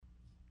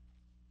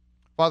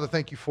Father,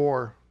 thank you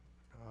for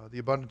the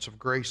abundance of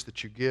grace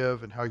that you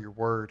give and how your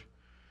word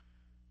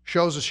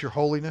shows us your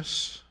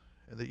holiness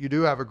and that you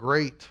do have a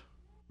great,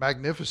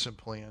 magnificent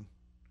plan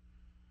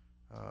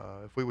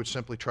if we would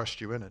simply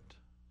trust you in it.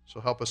 So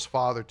help us,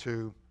 Father,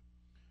 to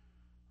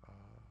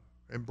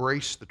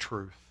embrace the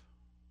truth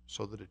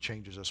so that it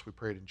changes us. We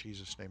pray it in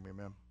Jesus' name,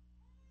 amen.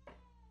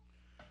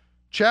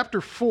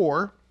 Chapter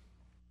 4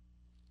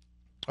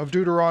 of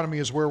Deuteronomy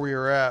is where we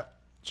are at.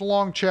 It's a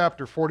long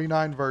chapter,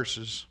 49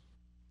 verses.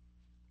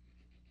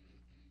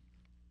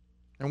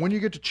 And when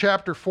you get to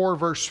chapter 4,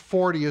 verse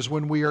 40 is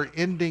when we are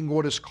ending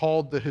what is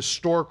called the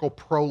historical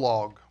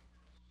prologue.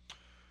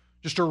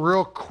 Just a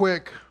real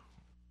quick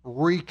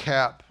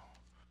recap.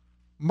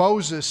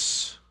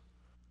 Moses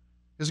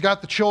has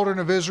got the children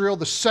of Israel,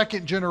 the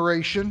second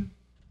generation,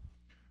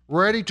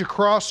 ready to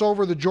cross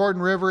over the Jordan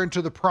River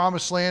into the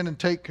Promised Land and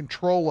take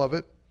control of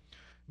it.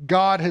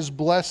 God has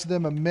blessed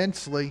them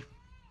immensely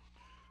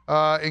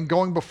in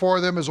going before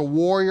them as a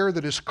warrior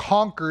that has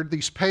conquered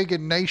these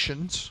pagan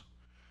nations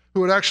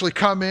who had actually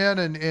come in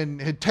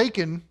and had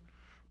taken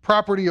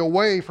property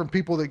away from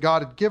people that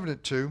God had given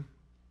it to.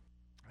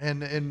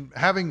 And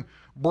having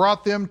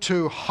brought them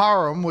to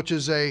Haram, which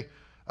is a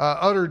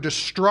utter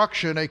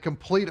destruction, a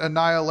complete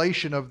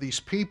annihilation of these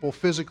people,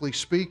 physically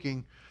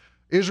speaking,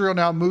 Israel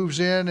now moves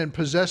in and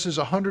possesses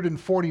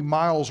 140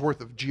 miles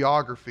worth of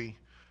geography,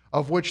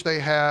 of which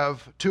they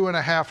have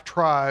 2.5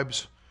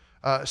 tribes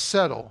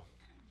settle.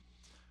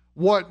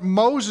 What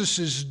Moses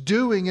is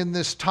doing in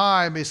this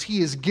time is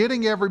he is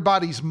getting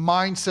everybody's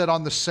mindset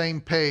on the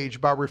same page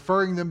by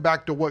referring them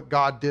back to what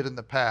God did in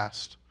the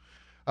past.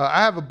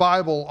 I have a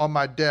Bible on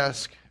my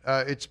desk.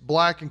 It's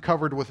black and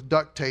covered with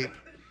duct tape.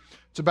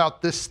 It's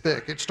about this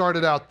thick. It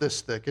started out this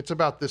thick. It's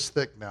about this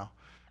thick now.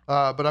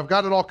 But I've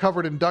got it all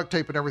covered in duct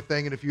tape and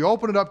everything. And if you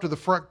open it up to the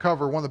front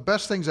cover, one of the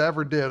best things I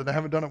ever did, and I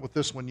haven't done it with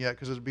this one yet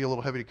because it would be a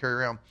little heavy to carry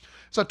around.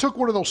 So I took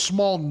one of those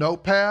small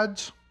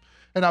notepads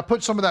and I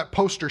put some of that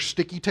poster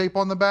sticky tape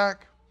on the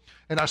back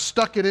and I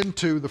stuck it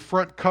into the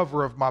front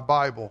cover of my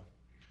Bible.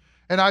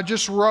 And I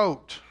just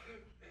wrote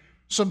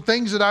some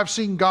things that I've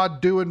seen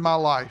God do in my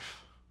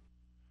life,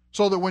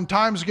 so that when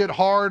times get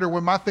hard or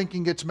when my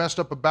thinking gets messed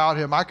up about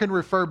Him, I can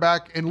refer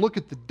back and look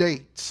at the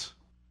dates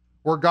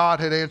where God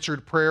had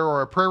answered prayer,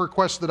 or a prayer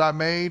request that I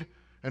made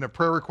and a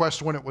prayer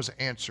request when it was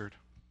answered.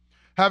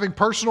 Having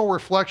personal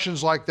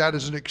reflections like that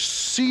is an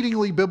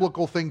exceedingly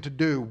biblical thing to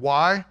do.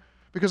 Why?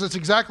 Because it's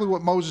exactly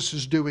what Moses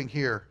is doing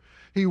here.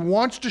 He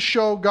wants to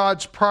show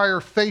God's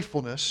prior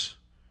faithfulness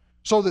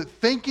so that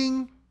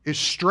thinking is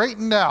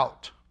straightened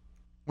out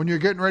when you're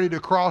getting ready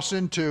to cross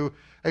into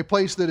a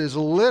place that is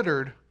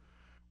littered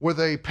with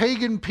a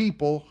pagan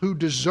people who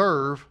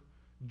deserve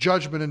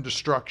judgment and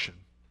destruction.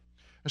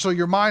 And so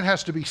your mind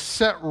has to be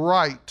set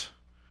right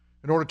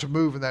in order to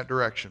move in that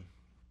direction.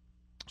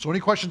 So any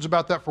questions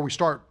about that before we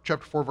start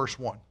chapter 4, verse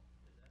 1?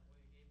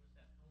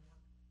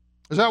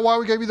 Is that why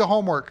we gave you the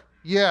homework?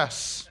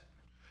 Yes.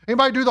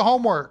 Anybody do the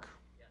homework?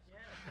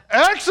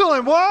 Yes.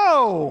 Excellent.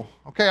 Whoa.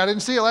 Okay, I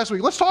didn't see it last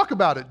week. Let's talk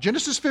about it.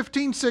 Genesis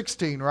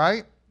 15:16,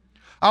 right?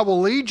 I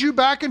will lead you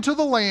back into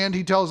the land,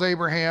 he tells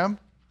Abraham.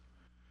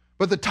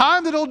 But the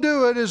time that he'll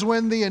do it is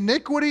when the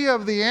iniquity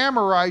of the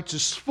Amorites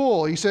is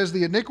full. He says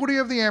the iniquity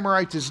of the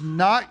Amorites is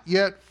not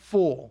yet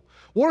full.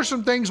 What are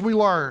some things we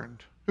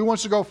learned? Who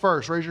wants to go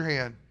first? Raise your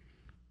hand.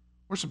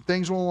 What are some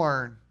things we'll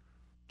learn?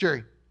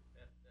 Jerry.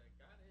 That God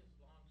is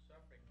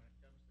long-suffering when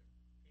it comes to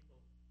people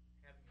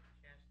having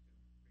a chance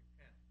to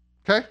repent.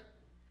 Okay.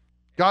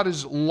 God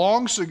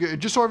is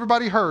just so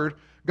everybody heard,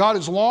 God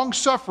is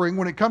long-suffering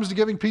when it comes to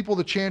giving people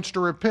the chance to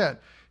repent.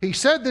 He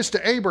said this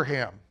to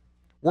Abraham.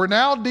 We're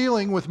now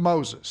dealing with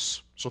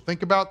Moses. So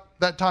think about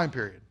that time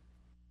period.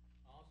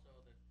 Also,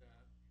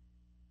 that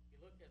if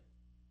you look at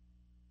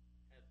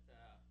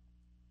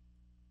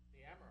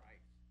the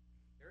Amorites,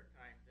 their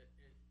time that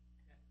it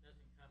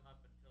doesn't come up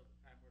until the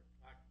time we're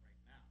talking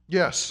right now.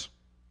 Yes.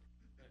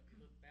 But if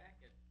you look back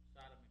at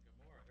Sodom and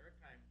Gomorrah, their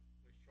time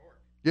was short.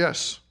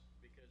 Yes.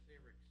 Because they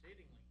were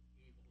exceedingly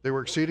evil. They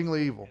were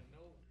exceedingly evil. And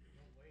no way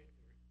to repent.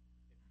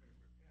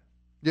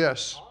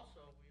 Yes.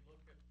 Also, we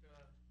look at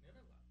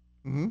Nineveh.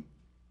 Mm-hmm.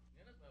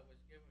 Nineveh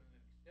was given an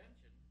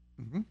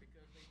extension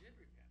because they did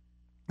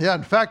repent. Yeah,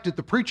 in fact, at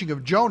the preaching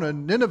of Jonah,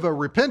 Nineveh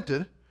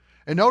repented.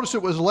 And notice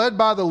it was led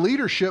by the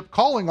leadership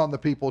calling on the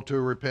people to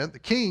repent. The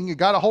king, it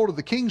got a hold of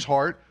the king's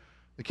heart.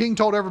 The king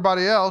told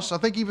everybody else. I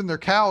think even their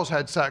cows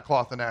had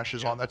sackcloth and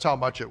ashes on. That's how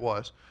much it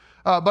was.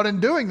 But in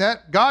doing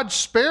that, God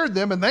spared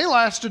them, and they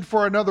lasted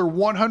for another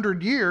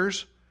 100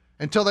 years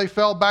until they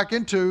fell back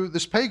into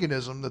this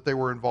paganism that they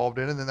were involved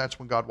in, and then that's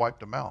when God wiped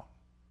them out.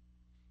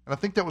 And I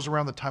think that was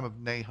around the time of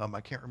Nahum.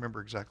 I can't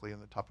remember exactly on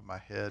the top of my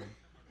head.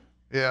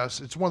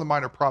 Yes, it's one of the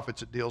minor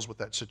prophets that deals with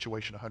that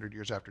situation 100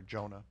 years after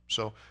Jonah.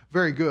 So,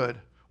 very good.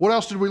 What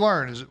else did we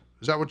learn? Is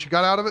that what you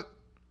got out of it?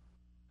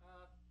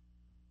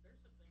 There's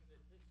a thing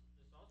that this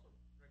also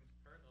brings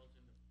parallels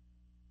in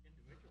the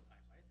individual life,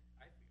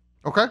 I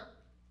feel. Okay.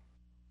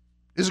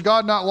 Is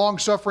God not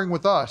long-suffering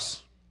with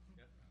us?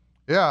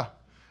 Yeah.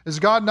 Is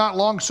God not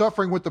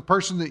long-suffering with the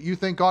person that you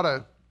think ought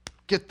to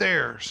get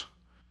theirs.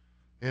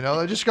 You know,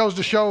 it just goes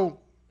to show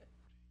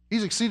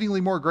he's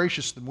exceedingly more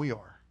gracious than we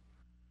are,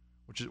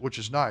 which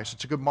is nice.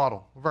 It's a good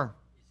model. Vern.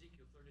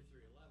 Ezekiel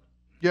 33:11.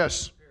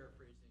 Yes.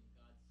 Paraphrasing,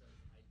 God says,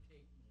 I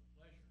take no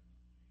pleasure.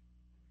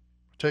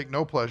 Take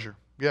no pleasure.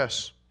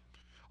 Yes.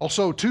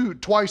 Also,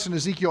 twice in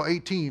Ezekiel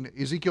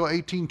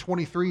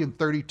 18:23 and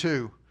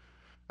 32.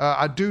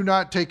 I do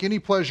not take any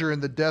pleasure in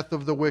the death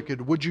of the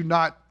wicked. Would you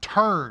not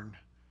turn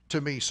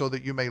to me so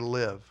that you may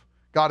live?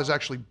 God is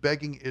actually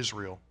begging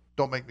Israel,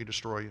 don't make me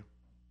destroy you.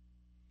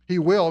 He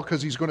will,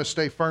 because he's going to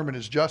stay firm in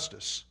his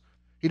justice.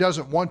 He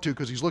doesn't want to,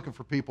 because he's looking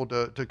for people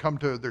to come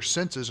to their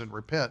senses and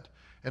repent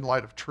in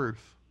light of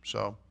truth.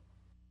 So,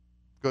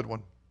 good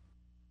one.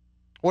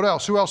 What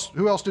else? Who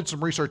else did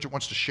some research that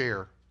wants to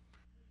share?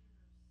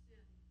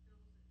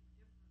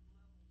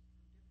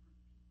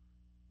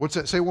 What's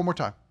that? Say it one more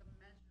time.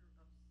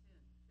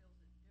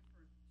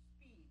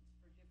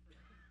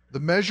 The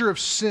measure of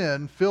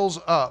sin fills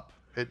up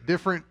at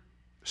different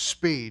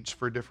speeds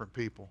for different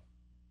people.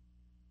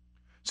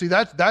 See,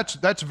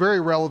 that's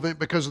very relevant,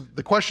 because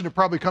the question that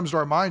probably comes to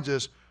our minds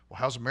is, well,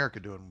 how's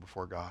America doing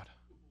before God?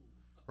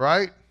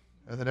 Right?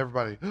 And then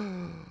everybody,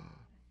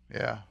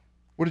 yeah.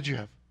 What did you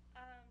have?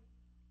 I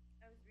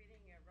was reading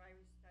a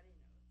Ryrie study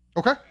notes.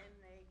 Okay. And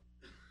they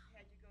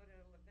had you go to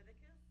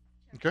Leviticus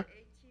chapter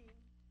 18.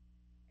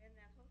 And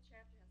that whole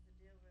chapter has to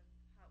deal with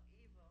how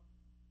evil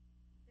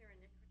their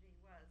iniquity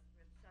was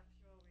with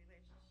sexual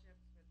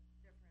relationships with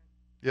different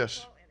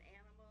Yes. people and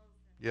animals.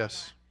 And Yes.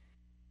 whatnot.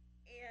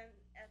 And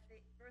at the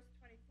verse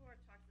 24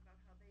 it talks about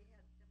how they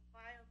had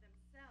defiled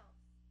themselves,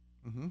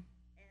 Mm-hmm.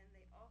 and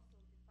they also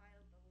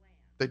defiled the land.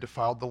 They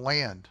defiled the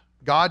land.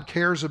 God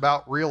cares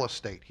about real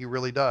estate. He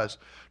really does.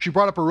 She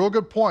brought up a real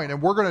good point,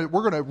 and we're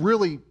gonna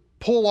really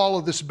pull all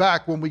of this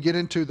back when we get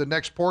into the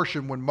next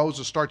portion, when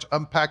Moses starts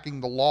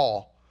unpacking the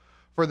law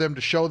for them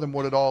to show them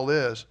what it all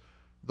is.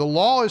 The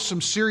law is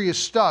some serious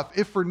stuff,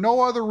 if for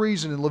no other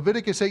reason, and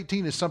Leviticus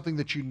 18 is something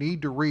that you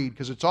need to read,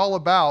 because it's all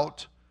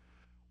about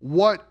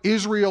what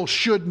Israel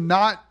should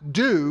not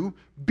do,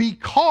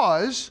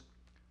 because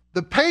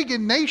the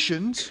pagan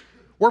nations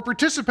were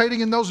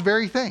participating in those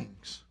very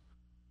things.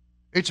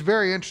 It's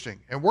very interesting.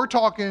 And we're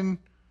talking,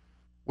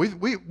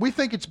 we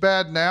think it's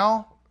bad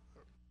now.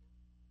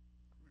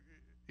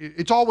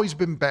 It's always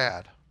been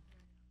bad.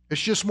 It's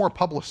just more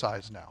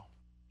publicized now.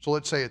 So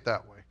let's say it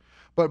that way.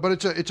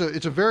 But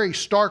it's a very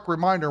stark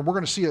reminder, and we're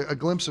going to see a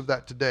glimpse of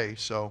that today.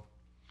 So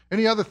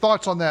any other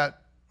thoughts on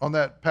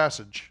that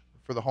passage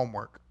for the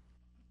homework?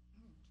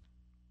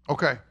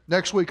 Okay,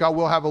 next week I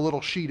will have a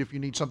little sheet if you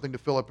need something to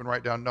fill up and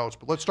write down notes.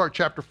 But let's start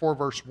chapter 4,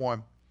 verse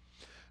 1.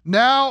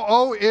 Now,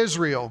 O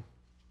Israel,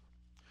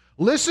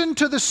 listen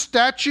to the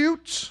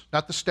statutes,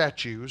 not the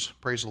statues,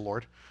 praise the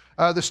Lord,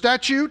 the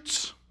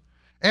statutes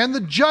and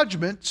the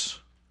judgments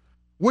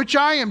which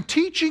I am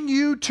teaching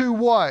you to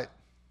what?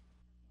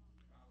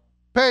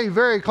 Pay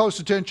very close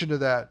attention to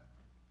that.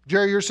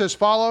 Jerry, yours says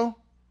follow.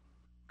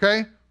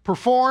 Okay,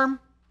 perform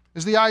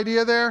is the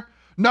idea there.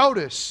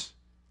 Notice,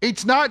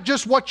 it's not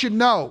just what you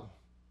know.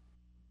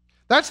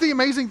 That's the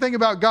amazing thing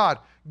about God.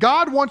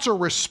 God wants a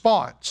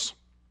response.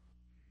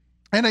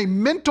 And a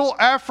mental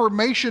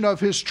affirmation of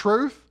his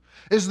truth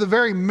is the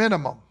very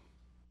minimum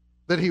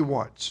that he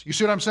wants. You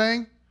see what I'm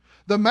saying?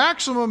 The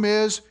maximum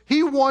is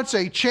he wants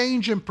a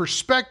change in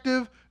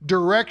perspective,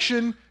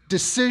 direction,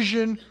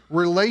 decision,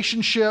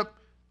 relationship.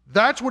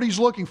 That's what he's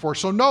looking for.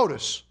 So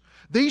notice,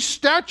 these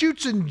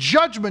statutes and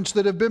judgments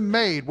that have been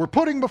made, we're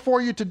putting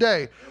before you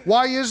today.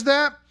 Why is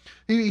that?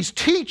 He's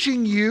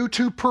teaching you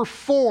to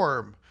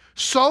perform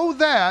so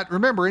that,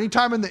 remember,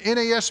 anytime in the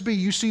NASB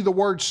you see the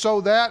word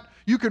so that,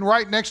 you can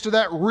write next to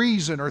that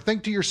reason, or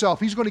think to yourself,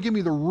 he's going to give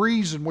me the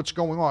reason what's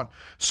going on.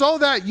 So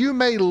that you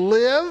may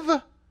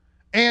live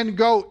and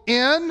go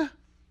in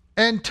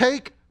and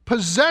take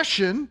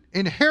possession,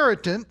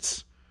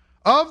 inheritance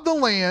of the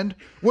land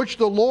which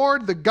the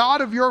Lord, the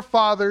God of your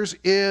fathers,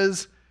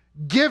 is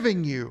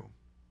giving you.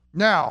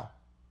 Now,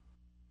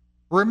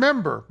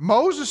 remember,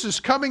 Moses is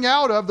coming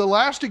out of, the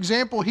last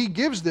example he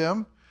gives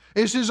them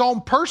is his own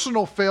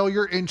personal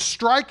failure in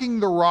striking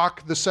the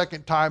rock the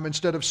second time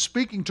instead of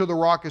speaking to the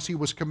rock as he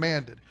was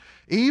commanded.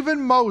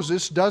 Even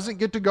Moses doesn't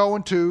get to go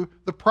into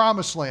the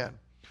promised land.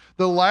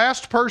 The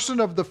last person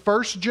of the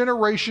first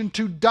generation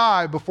to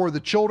die before the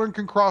children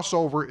can cross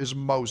over is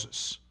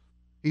Moses.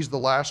 He's the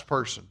last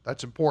person.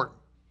 That's important.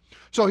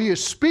 So he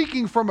is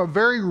speaking from a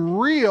very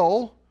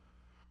real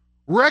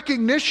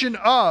recognition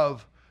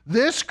of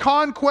this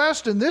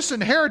conquest and this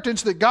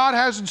inheritance that God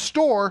has in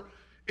store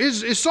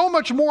is so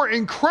much more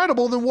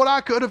incredible than what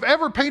I could have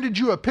ever painted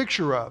you a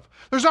picture of.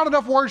 There's not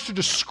enough words to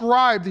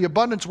describe the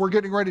abundance we're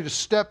getting ready to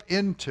step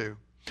into.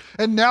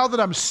 And now that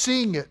I'm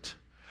seeing it,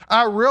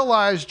 I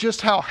realize just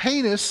how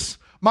heinous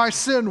my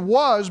sin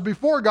was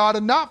before God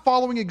and not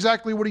following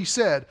exactly what he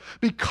said.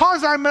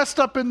 Because I messed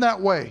up in that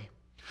way,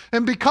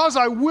 and because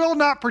I will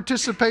not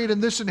participate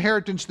in this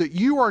inheritance that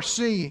you are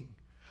seeing,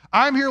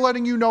 I'm here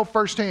letting you know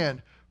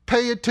firsthand,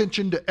 pay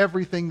attention to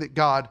everything that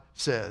God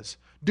says.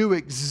 Do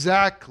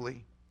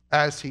exactly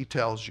as he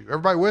tells you.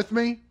 Everybody with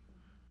me?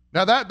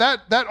 Now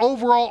that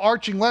overall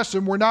arching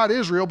lesson, we're not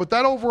Israel, but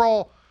that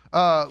overall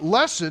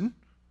lesson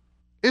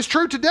is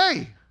true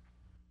today.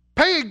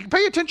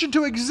 Pay attention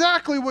to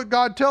exactly what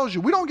God tells you.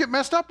 We don't get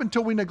messed up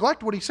until we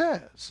neglect what he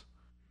says.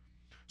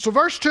 So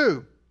verse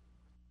 2,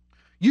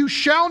 you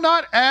shall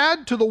not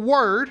add to the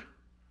word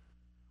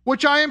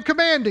which I am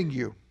commanding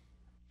you,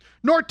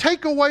 nor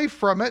take away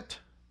from it,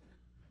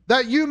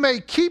 that you may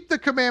keep the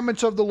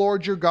commandments of the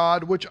Lord your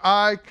God, which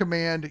I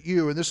command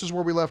you. And this is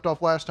where we left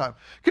off last time.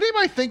 Can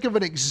anybody think of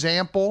an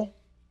example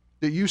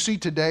that you see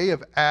today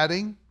of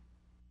adding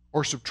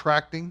or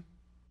subtracting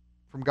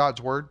from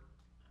God's word?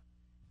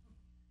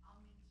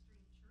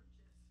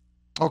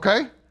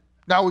 Okay.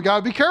 Now we got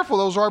to be careful.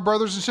 Those are our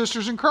brothers and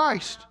sisters in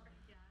Christ.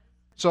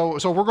 So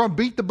if we're going to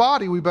beat the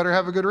body, we better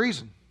have a good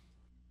reason.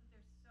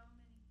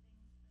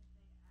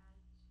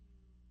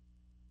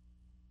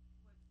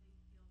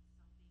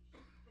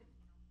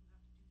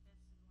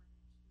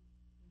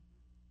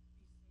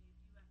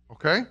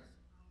 Okay?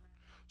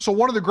 So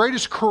one of the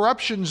greatest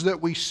corruptions that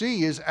we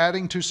see is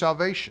adding to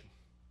salvation.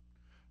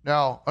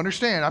 Now,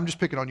 understand, I'm just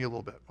picking on you a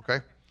little bit, okay?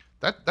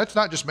 That's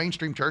not just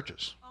mainstream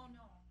churches. Oh,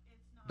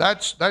 no,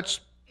 it's not. That's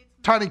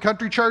tiny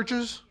country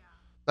churches.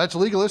 That's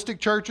legalistic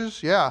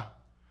churches, yeah.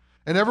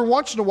 And every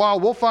once in a while,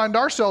 we'll find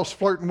ourselves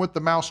flirting with the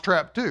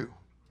mousetrap too.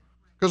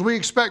 Because we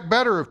expect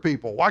better of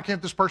people. Why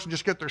can't this person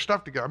just get their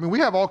stuff together? I mean, we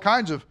have all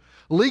kinds of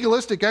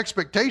legalistic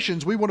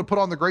expectations we want to put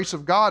on the grace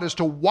of God as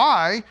to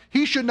why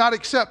he should not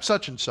accept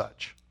such and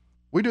such.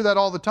 We do that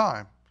all the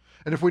time.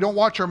 And if we don't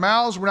watch our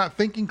mouths, we're not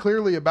thinking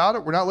clearly about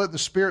it, we're not letting the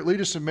Spirit lead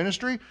us in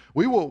ministry,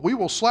 we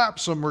will slap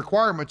some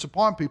requirements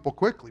upon people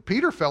quickly.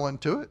 Peter fell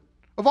into it.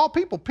 Of all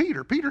people,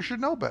 Peter should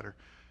know better.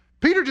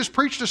 Peter just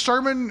preached a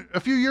sermon a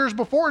few years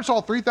before and saw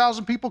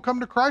 3,000 people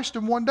come to Christ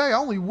in one day. I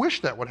only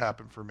wish that would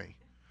happen for me,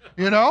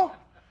 you know?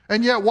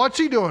 And yet, what's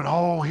he doing?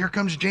 Oh, here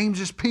comes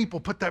James's people.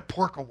 Put that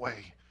pork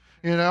away.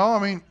 You know, I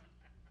mean,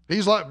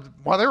 he's like,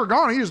 while they were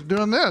gone, he was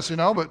doing this, you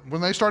know, but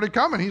when they started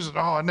coming, he said,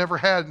 oh, I never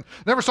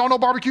saw no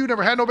barbecue,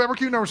 never had no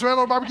barbecue, never smelled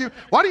no barbecue.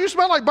 Why do you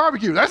smell like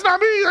barbecue? That's not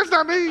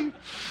me.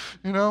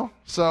 You know,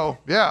 so,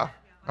 yeah.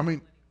 I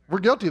mean, we're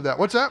guilty of that.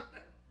 What's that?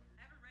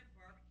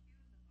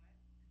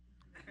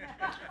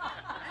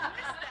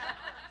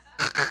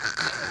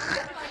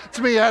 It's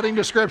me adding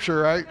to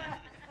scripture, right?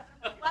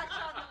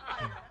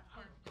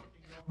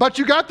 But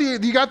you got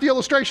the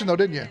illustration though,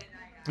 didn't you?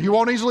 You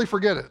won't easily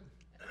forget it.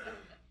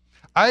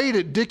 I ate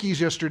at Dickey's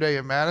yesterday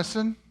in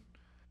Madison.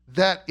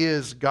 That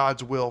is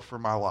God's will for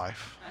my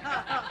life.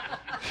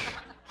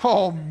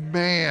 Oh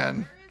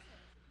man.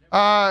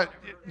 No,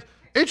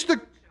 it's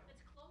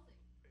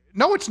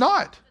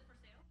not.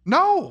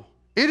 No.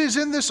 It is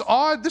in this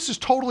is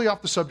totally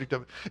off the subject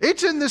of it.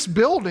 It's in this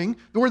building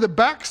where the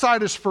back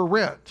side is for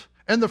rent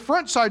and the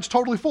front side's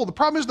totally full. The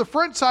problem is the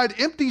front side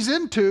empties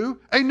into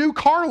a new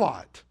car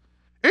lot.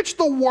 It's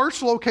the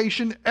worst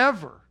location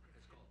ever.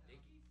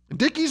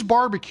 Dickey's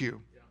Barbecue.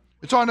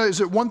 It's on, is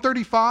it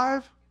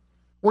 135?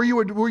 Where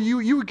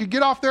you could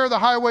get off there the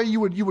highway, you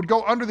would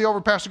go under the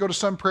overpass to go to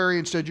Sun Prairie.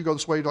 Instead, you go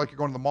this way like you're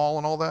going to the mall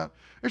and all that.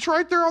 It's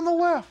right there on the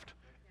left.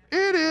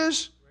 It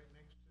is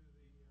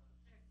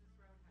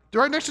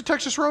right next to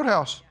Texas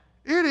Roadhouse.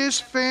 It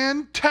is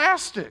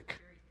fantastic.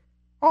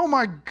 Oh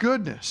my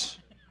goodness.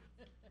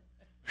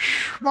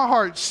 My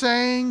heart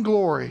sang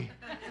glory.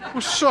 It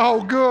was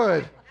so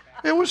good.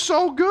 It was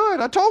so good.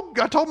 I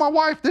told my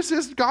wife, this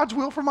is God's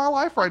will for my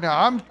life right now.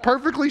 I'm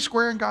perfectly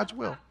square in God's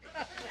will.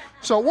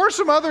 So what are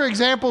some other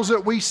examples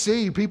that we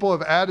see people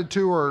have added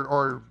to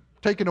or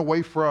taken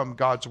away from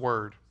God's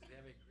word?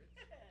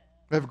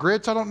 They have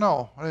grits? I don't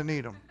know. I didn't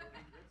eat them.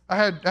 I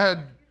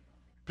had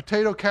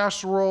potato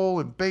casserole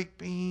and baked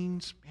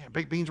beans. Man,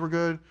 baked beans were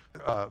good.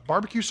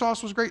 Barbecue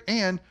sauce was great.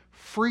 And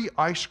free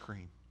ice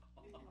cream.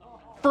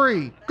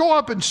 Free. Go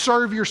up and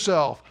serve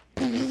yourself.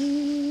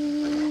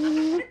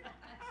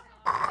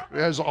 It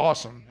was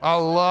awesome. I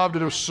loved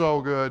it. It was so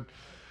good.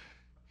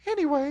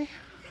 Anyway,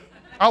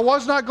 I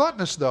was not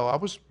gluttonous though. I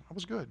was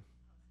good.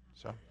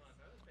 So. Another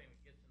thing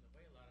that gets in the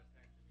way a lot of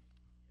times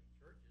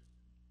in churches,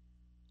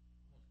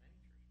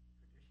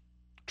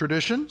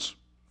 Traditions?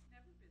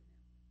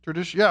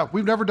 Tradition. Yeah,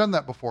 we've never done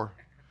that before.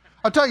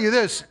 I'll tell you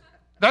this.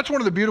 That's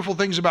one of the beautiful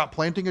things about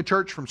planting a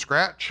church from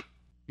scratch.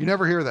 You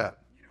never hear that.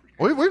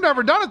 We've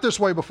never done it this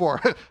way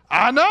before.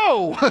 I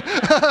know.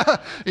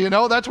 You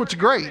know, that's what's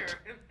great.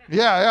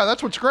 Yeah,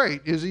 that's what's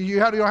great, is you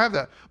don't have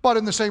that. But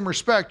in the same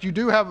respect, you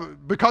do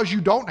have, because you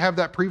don't have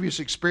that previous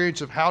experience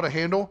of how to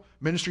handle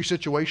ministry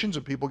situations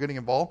and people getting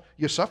involved,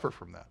 you suffer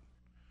from that.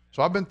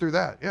 So I've been through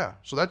that, yeah.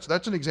 So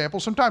that's an example.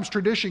 Sometimes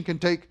tradition can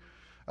take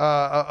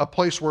a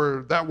place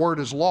where that word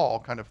is law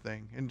kind of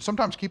thing, and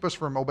sometimes keep us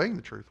from obeying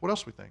the truth. What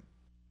else we think?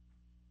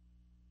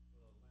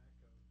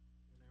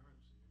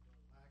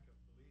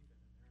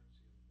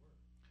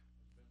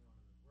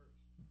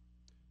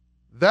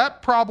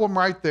 That problem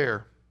right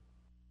there,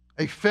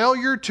 a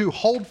failure to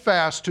hold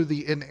fast to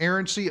the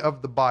inerrancy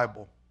of the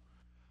Bible,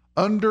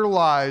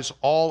 underlies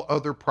all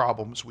other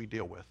problems we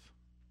deal with.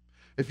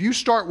 If you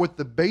start with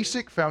the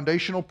basic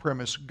foundational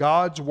premise,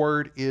 God's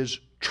word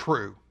is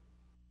true,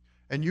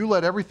 and you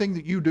let everything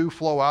that you do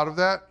flow out of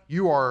that,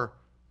 you are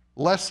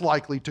less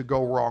likely to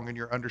go wrong in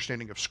your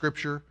understanding of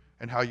Scripture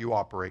and how you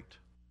operate.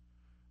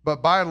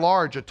 But by and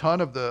large, a ton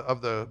of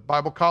the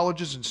Bible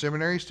colleges and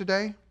seminaries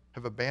today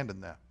have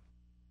abandoned that.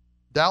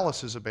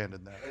 Dallas has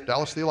abandoned that.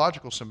 Dallas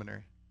Theological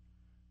Seminary.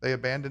 They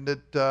abandoned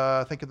it,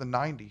 I think, in the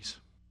 90s.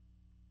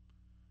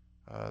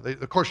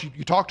 Of course,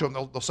 you talk to them,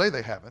 they'll say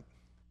they haven't,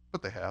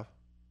 but they have.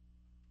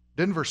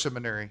 Denver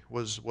Seminary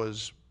was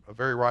a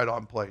very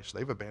right-on place.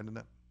 They've abandoned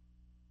it.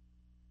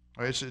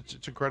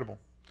 It's incredible.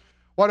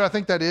 Why do I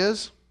think that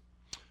is?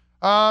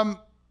 I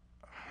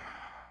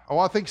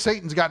think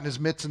Satan's gotten his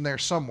mitts in there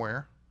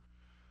somewhere.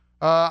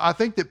 I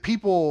think that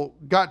people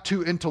got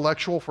too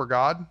intellectual for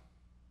God.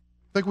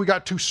 I think we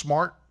got too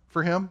smart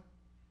for him.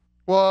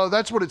 Well,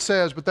 that's what it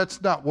says, but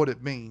that's not what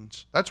it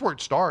means. That's where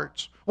it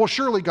starts. Well,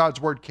 surely God's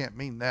word can't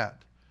mean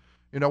that.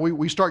 You know,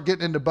 we start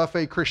getting into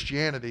buffet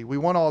Christianity. We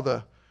want all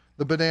the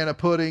banana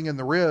pudding and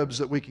the ribs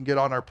that we can get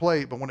on our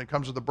plate, but when it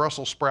comes to the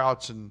Brussels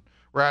sprouts and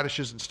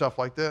radishes and stuff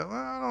like that, well,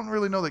 I don't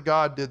really know that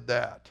God did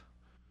that.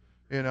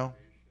 You know?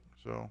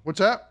 So, what's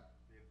that?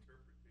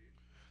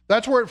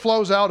 That's where it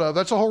flows out of.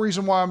 That's the whole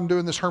reason why I'm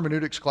doing this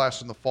hermeneutics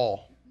class in the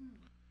fall.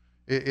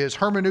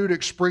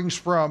 Hermeneutics springs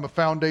from a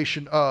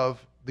foundation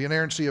of the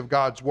inerrancy of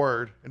God's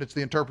word, and it's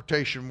the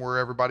interpretation where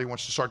everybody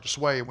wants to start to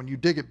sway. And when you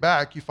dig it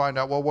back, you find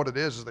out, well, what it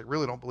is they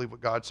really don't believe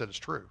what God said is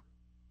true.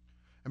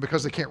 And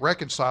because they can't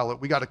reconcile it,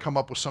 we got to come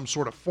up with some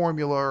sort of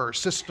formula or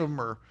system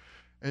or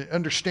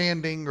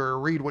understanding or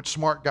read what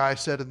smart guy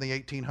said in the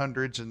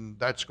 1800s, and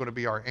that's going to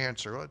be our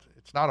answer. Well,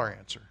 it's not our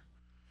answer.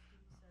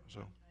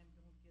 So,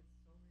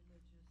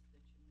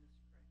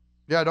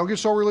 yeah, don't get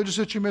so religious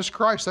that you miss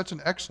Christ. That's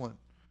an excellent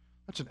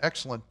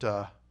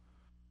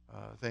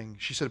thing.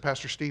 She said,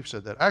 Pastor Steve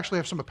said that. I actually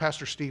have some of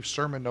Pastor Steve's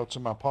sermon notes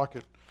in my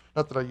pocket.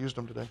 Not that I used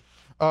them today.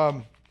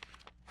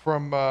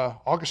 From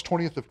August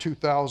 20th of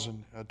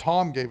 2000.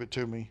 Tom gave it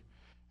to me.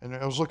 And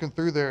I was looking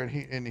through there,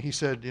 and he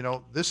said, you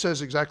know, this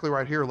says exactly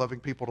right here, loving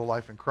people to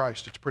life in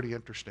Christ. It's pretty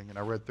interesting. And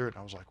I read through it,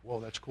 and I was like,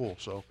 whoa, that's cool.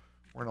 So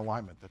we're in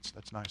alignment.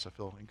 That's nice. I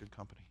feel in good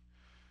company.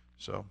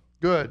 So,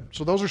 good.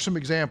 So those are some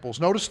examples.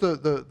 Notice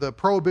the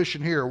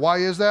prohibition here. Why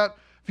is that?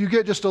 If you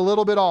get just a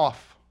little bit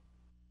off,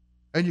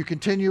 and you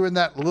continue in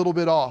that little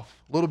bit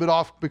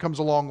off becomes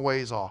a long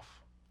ways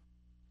off.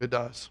 It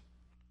does.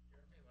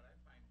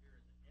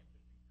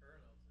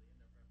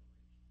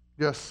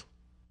 Yes,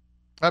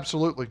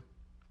 absolutely.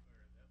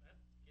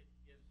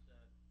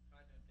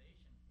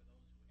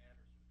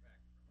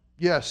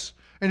 Yes,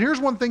 and here's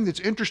one thing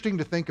that's interesting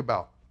to think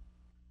about.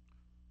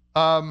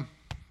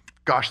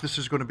 Gosh, this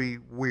is going to be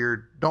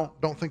weird.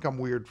 Don't think I'm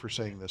weird for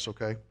saying this,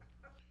 okay?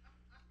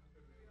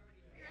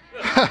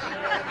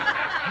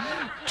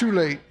 Too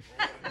late.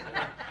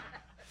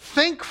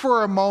 Think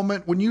for a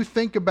moment when you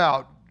think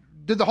about,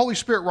 did the Holy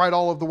Spirit write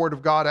all of the Word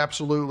of God?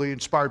 Absolutely.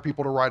 Inspired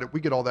people to write it. We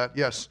get all that.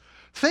 Yes.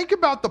 Think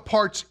about the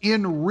parts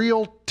in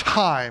real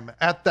time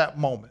at that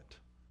moment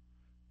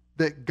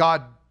that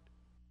God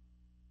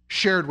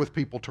shared with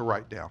people to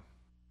write down.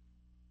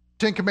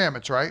 10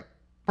 Commandments, right?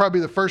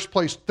 Probably the first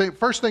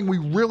thing we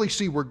really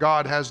see where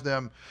God has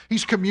them.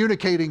 He's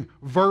communicating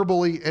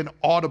verbally and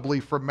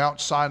audibly from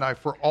Mount Sinai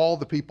for all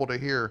the people to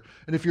hear.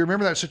 And if you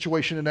remember that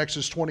situation in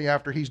Exodus 20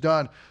 after he's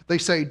done, they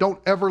say, don't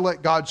ever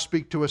let God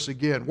speak to us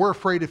again. We're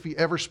afraid if he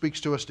ever speaks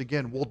to us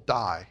again, we'll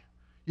die.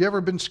 You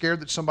ever been scared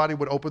that somebody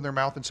would open their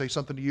mouth and say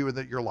something to you and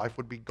that your life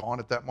would be gone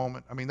at that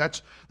moment? I mean,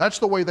 that's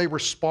the way they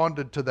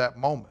responded to that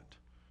moment.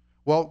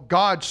 Well,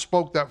 God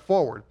spoke that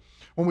forward.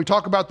 When we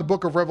talk about the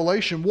book of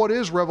Revelation, what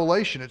is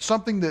revelation? It's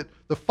something that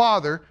the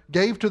Father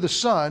gave to the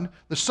Son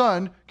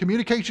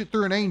communicates it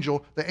through an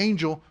angel,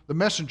 the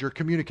messenger,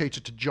 communicates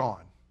it to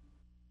John.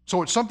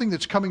 So it's something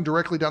that's coming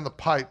directly down the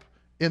pipe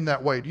in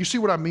that way. Do you see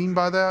what I mean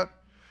by that?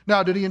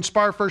 Now, did he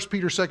inspire 1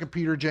 Peter, 2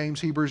 Peter, James,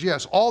 Hebrews?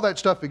 Yes. All that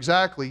stuff,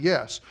 exactly,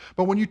 yes.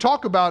 But when you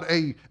talk about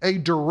a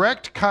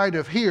direct kind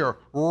of here,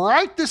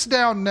 write this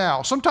down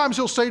now. Sometimes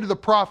he'll say to the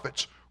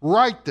prophets,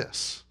 write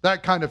this,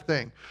 that kind of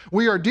thing.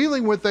 We are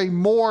dealing with a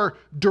more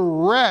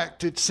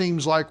direct, it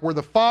seems like, where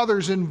the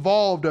Father's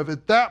involved of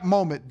at that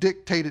moment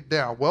dictate it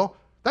down. Well,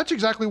 that's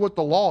exactly what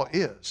the law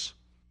is.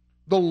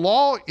 The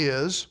law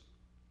is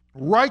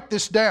write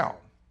this down.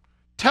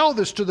 Tell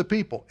this to the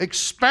people.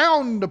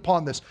 Expound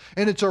upon this.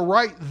 And it's a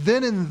right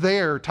then and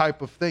there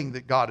type of thing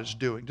that God is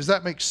doing. Does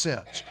that make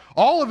sense?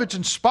 All of it's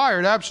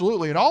inspired,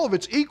 absolutely, and all of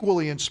it's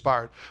equally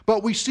inspired.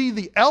 But we see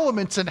the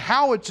elements and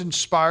how it's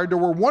inspired to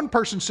where one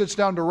person sits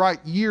down to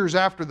write years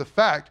after the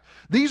fact.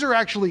 These are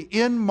actually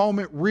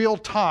in-moment,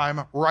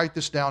 real-time, write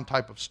this down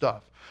type of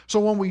stuff. So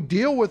when we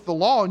deal with the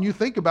law and you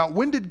think about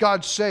when did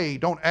God say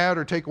don't add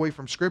or take away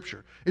from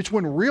Scripture? It's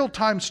when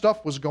real-time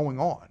stuff was going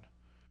on.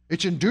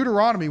 It's in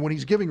Deuteronomy when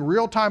he's giving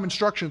real-time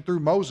instruction through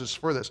Moses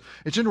for this.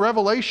 It's in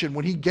Revelation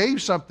when he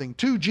gave something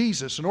to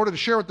Jesus in order to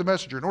share with the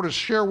messenger, in order to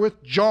share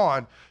with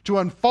John, to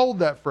unfold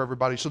that for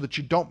everybody so that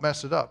you don't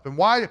mess it up. And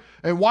why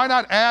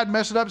not add,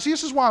 mess it up? See,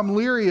 this is why I'm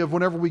leery of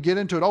whenever we get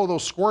into it, oh,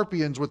 those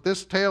scorpions with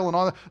this tail and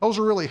all that, those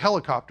are really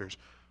helicopters.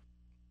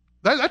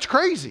 That's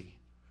crazy.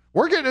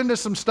 We're getting into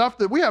some stuff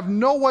that we have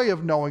no way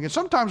of knowing. And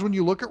sometimes when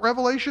you look at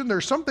Revelation,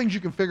 there's some things you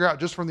can figure out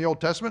just from the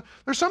Old Testament.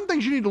 There's some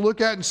things you need to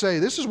look at and say,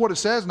 this is what it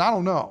says, and I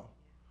don't know.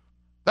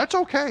 That's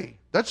okay.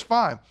 That's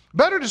fine.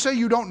 Better to say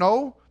you don't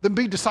know than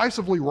be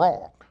decisively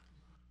wrong.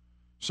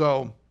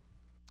 So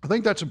I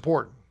think that's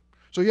important.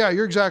 So yeah,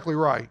 you're exactly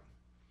right.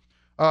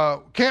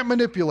 Can't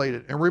manipulate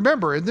it. And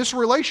remember, in this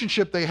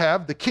relationship they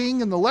have, the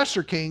king and the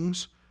lesser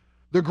kings,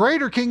 the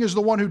greater king is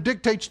the one who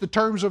dictates the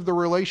terms of the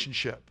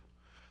relationship.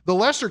 The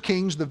lesser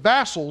kings, the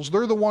vassals,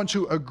 they're the ones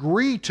who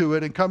agree to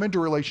it and come into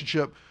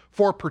relationship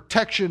for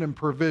protection and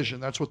provision.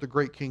 That's what the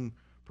great king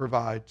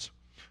provides.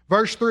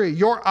 Verse 3,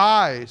 your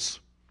eyes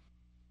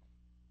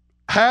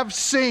have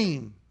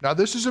seen. Now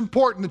this is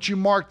important that you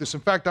mark this.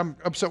 In fact, I'm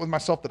upset with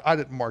myself that I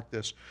didn't mark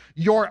this.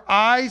 Your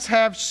eyes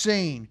have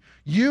seen.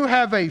 You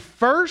have a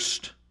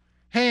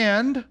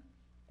first-hand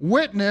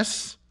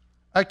witness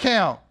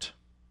account.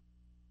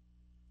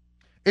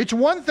 It's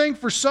one thing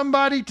for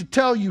somebody to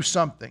tell you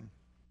something.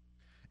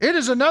 It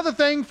is another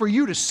thing for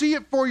you to see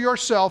it for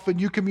yourself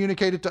and you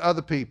communicate it to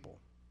other people.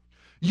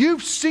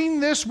 You've seen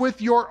this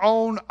with your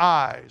own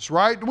eyes,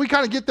 right? We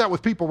kind of get that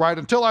with people, right?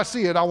 Until I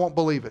see it, I won't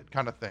believe it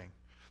kind of thing.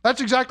 That's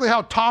exactly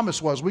how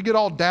Thomas was. We get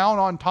all down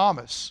on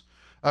Thomas,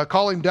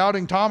 call him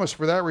Doubting Thomas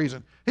for that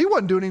reason. He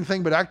wasn't doing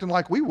anything but acting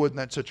like we would in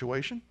that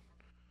situation,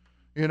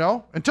 you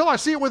know, until I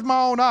see it with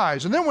my own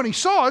eyes. And then when he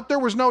saw it, there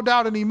was no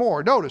doubt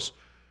anymore. Notice,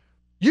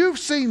 you've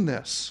seen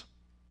this.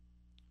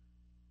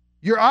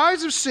 Your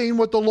eyes have seen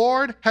what the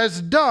Lord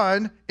has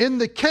done in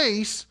the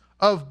case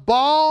of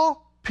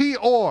Baal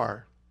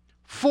Peor.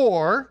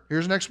 For,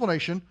 here's an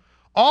explanation,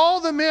 all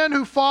the men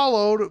who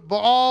followed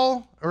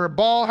Baal,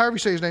 however you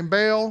say his name,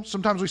 Baal,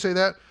 sometimes we say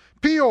that,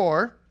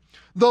 Peor,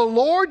 the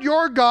Lord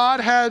your God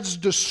has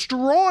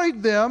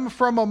destroyed them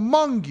from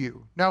among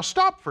you. Now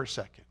stop for a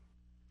second.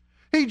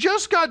 He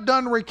just got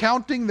done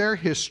recounting their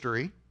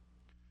history.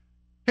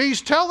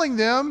 He's telling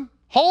them,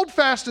 hold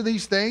fast to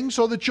these things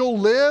so that you'll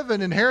live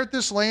and inherit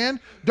this land.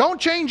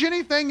 Don't change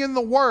anything in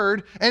the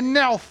word. And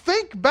now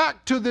think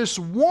back to this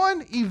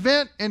one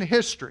event in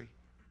history.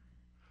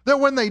 That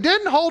when they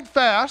didn't hold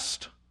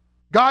fast,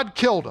 God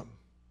killed them.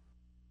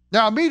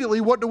 Now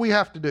immediately, what do we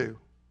have to do?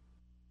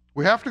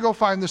 We have to go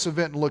find this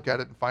event and look at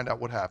it and find out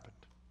what happened.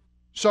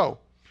 So,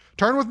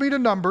 turn with me to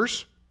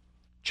Numbers,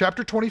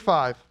 chapter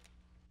 25.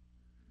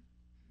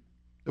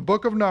 The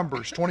book of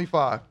Numbers,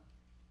 25.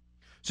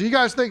 So you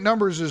guys think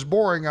Numbers is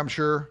boring, I'm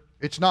sure.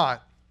 It's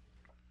not.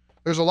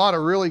 There's a lot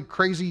of really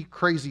crazy,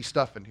 crazy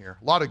stuff in here.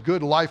 A lot of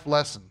good life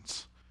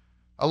lessons.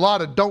 A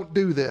lot of don't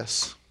do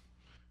this,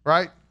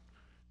 right?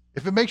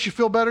 If it makes you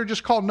feel better,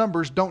 just call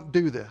Numbers don't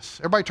do this.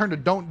 Everybody turn to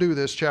don't do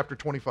this, chapter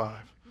 25.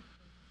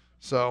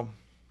 So,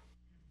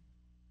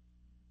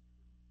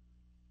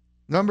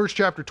 Numbers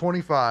chapter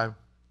 25.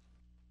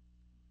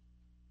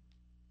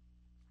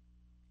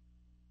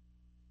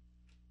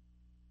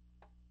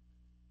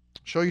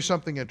 Show you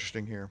something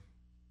interesting here.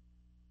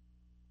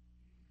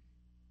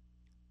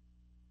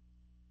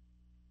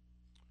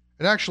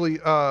 And actually,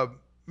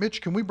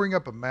 Mitch, can we bring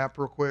up a map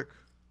real quick?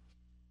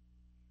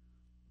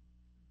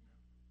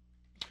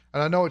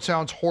 And I know it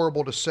sounds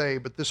horrible to say,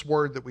 but this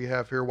word that we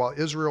have here, while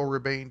Israel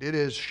remained, it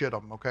is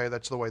shittim, okay?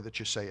 That's the way that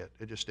you say it.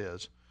 It just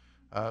is.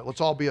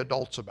 Let's all be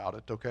adults about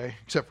it, okay?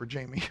 Except for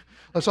Jamie.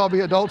 Let's all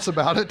be adults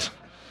about it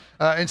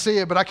and see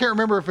it. But I can't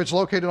remember if it's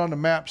located on the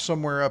map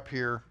somewhere up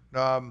here.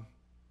 Can't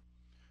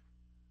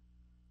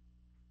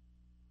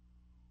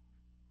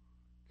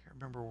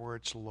remember where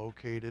it's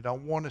located. I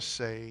want to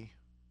say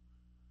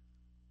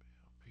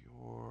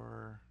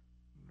Peor.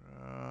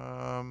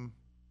 I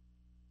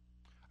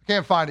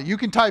can't find it. You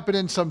can type it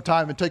in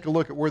sometime and take a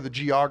look at where the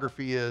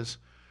geography is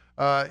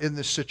in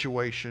this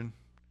situation.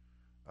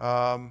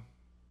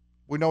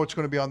 We know it's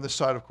going to be on this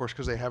side, of course,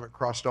 because they haven't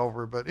crossed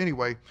over. But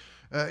anyway,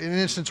 in an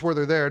instance where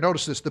they're there,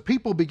 notice this. The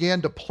people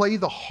began to play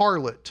the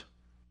harlot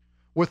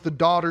with the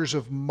daughters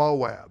of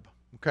Moab.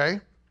 Okay?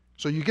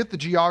 So you get the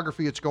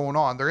geography it's going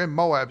on. They're in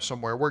Moab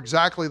somewhere. Where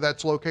exactly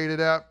that's located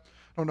at,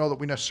 I don't know that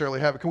we necessarily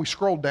have it. Can we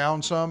scroll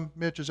down some,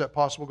 Mitch? Is that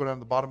possible? Go down to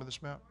the bottom of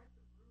this map.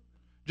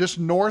 Just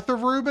north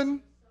of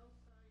Reuben?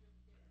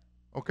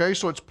 Okay,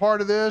 so it's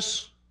part of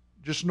this.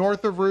 Just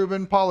north of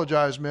Reuben.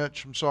 Apologize,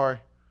 Mitch. I'm sorry.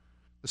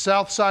 The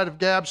south side of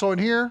Gab. So in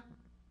here?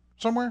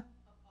 Somewhere?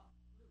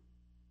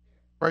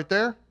 Right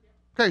there?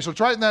 Okay, so it's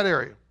right in that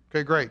area.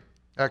 Okay, great.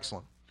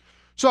 Excellent.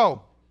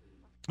 So,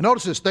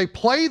 notice this. They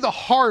play the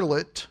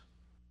harlot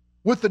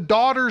with the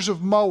daughters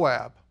of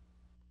Moab.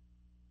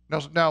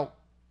 Now,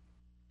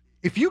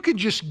 if you can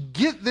just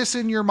get this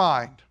in your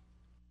mind,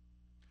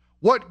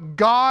 what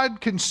God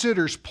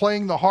considers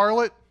playing the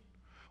harlot,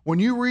 when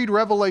you read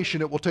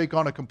Revelation, it will take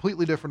on a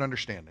completely different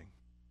understanding.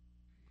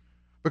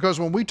 Because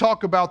when we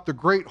talk about the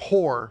great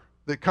whore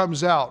that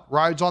comes out,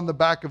 rides on the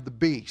back of the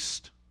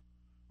beast,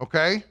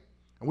 okay?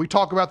 And we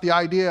talk about the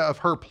idea of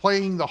her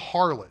playing the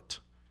harlot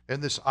in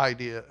this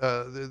idea,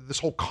 this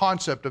whole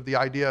concept of the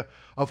idea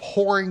of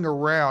whoring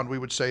around, we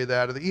would say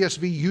that. The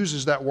ESV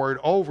uses that word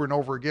over and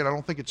over again. I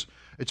don't think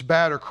it's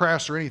bad or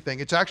crass or anything.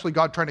 It's actually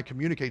God trying to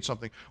communicate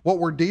something. What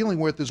we're dealing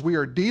with is we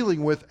are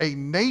dealing with a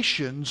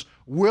nation's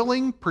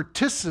being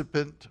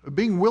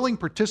willing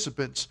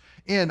participants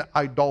in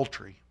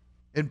idolatry,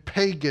 in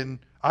pagan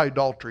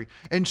idolatry,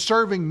 and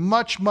serving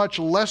much, much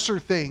lesser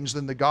things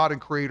than the God and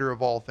creator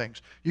of all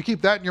things. You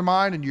keep that in your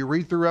mind and you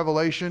read through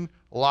Revelation,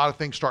 a lot of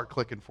things start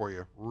clicking for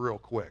you real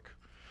quick.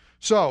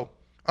 So,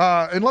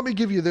 and let me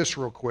give you this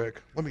real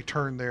quick. Let me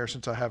turn there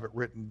since I have it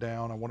written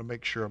down. I want to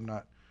make sure I'm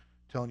not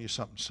telling you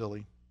something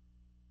silly.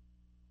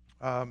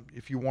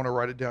 If you want to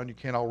write it down, you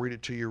can. I'll read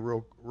it to you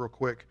real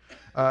quick.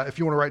 If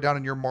you want to write down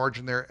in your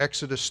margin there,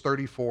 Exodus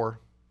 34,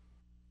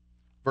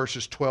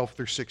 verses 12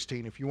 through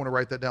 16. If you want to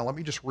write that down, let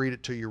me just read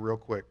it to you real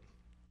quick.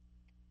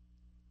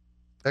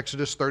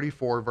 Exodus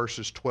 34,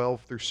 verses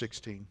 12 through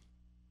 16.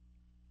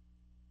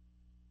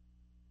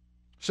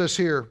 It says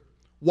here,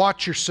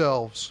 watch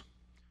yourselves,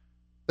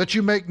 that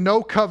you make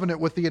no covenant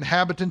with the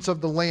inhabitants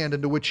of the land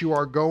into which you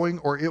are going,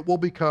 or it will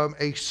become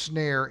a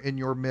snare in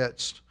your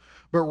midst.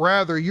 But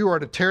rather you are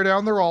to tear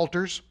down their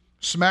altars,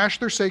 smash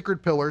their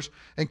sacred pillars,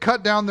 and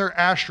cut down their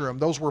Asherim.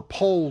 Those were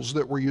poles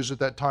that were used at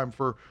that time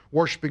for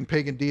worshiping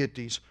pagan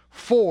deities.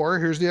 For,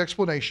 here's the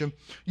explanation,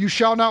 you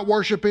shall not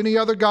worship any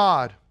other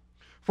god,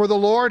 for the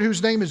Lord,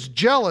 whose name is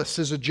jealous,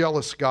 is a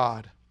jealous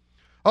God.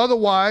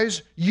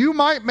 Otherwise, you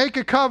might make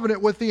a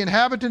covenant with the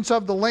inhabitants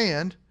of the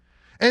land,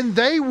 and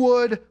they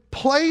would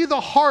play the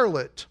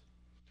harlot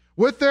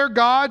with their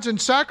gods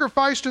and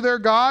sacrifice to their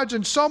gods,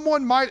 and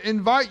someone might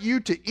invite you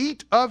to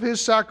eat of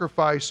his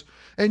sacrifice,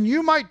 and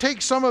you might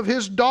take some of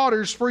his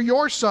daughters for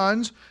your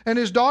sons, and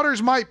his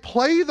daughters might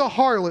play the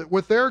harlot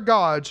with their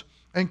gods,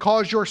 and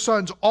cause your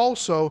sons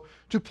also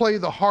to play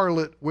the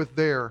harlot with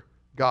their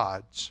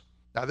gods.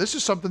 Now, this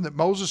is something that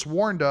Moses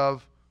warned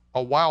of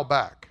a while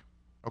back,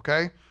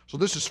 okay? So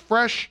this is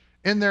fresh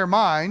in their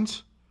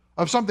minds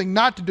of something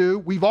not to do.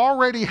 We've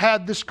already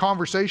had this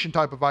conversation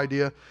type of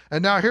idea,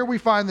 and now here we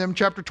find them,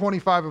 chapter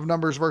 25 of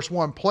Numbers, verse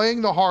 1,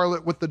 playing the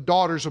harlot with the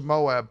daughters of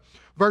Moab.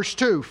 Verse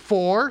 2,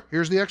 for,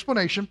 here's the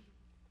explanation,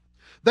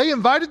 they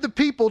invited the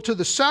people to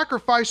the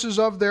sacrifices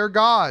of their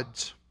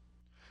gods,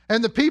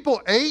 and the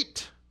people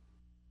ate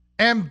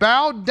and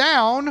bowed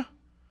down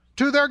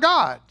to their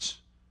gods.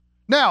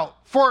 Now,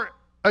 for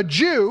a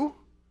Jew,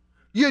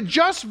 you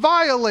just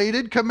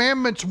violated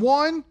commandments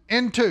 1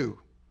 and 2.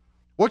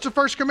 What's the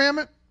first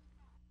commandment?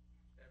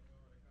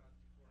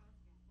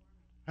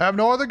 Have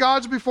no other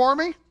gods before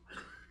me.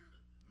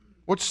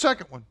 What's the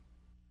second one?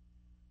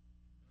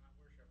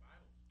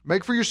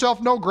 Make for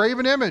yourself no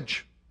graven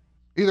image,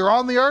 either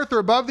on the earth or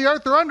above the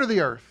earth or under the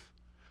earth.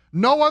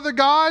 No other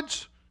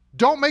gods.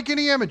 Don't make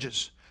any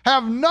images.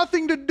 Have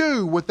nothing to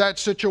do with that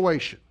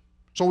situation.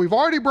 So we've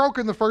already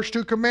broken the first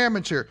 2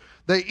 commandments here.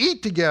 They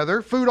eat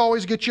together. Food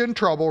always gets you in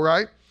trouble,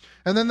 right?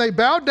 And then they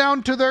bowed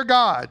down to their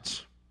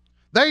gods.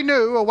 They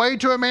knew a way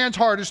to a man's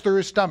heart is through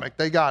his stomach.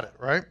 They got it,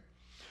 right?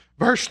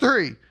 Verse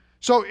 3.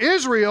 So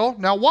Israel,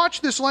 now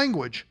watch this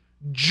language,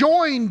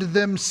 joined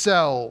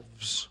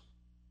themselves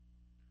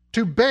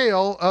to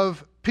Baal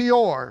of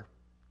Peor.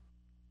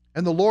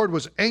 And the Lord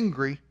was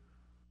angry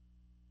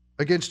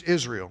against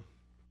Israel.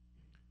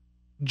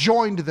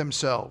 Joined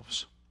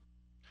themselves.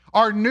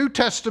 Our New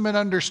Testament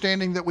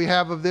understanding that we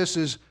have of this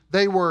is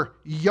they were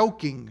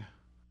yoking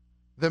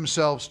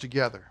themselves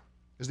together,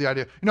 is the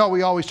idea. You know,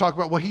 we always talk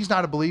about, well, he's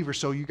not a believer,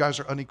 so you guys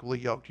are unequally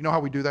yoked. You know how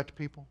we do that to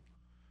people?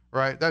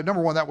 Right? That,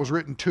 number one, that was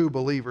written to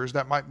believers.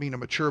 That might mean a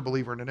mature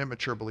believer and an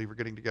immature believer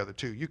getting together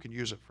too. You can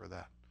use it for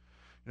that.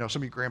 You know,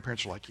 some of your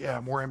grandparents are like, yeah,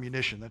 more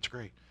ammunition. That's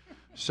great.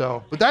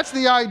 So, but that's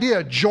the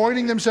idea,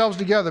 joining themselves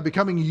together,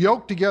 becoming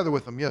yoked together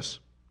with them. Yes?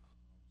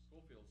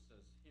 Schofield says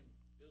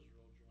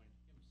Israel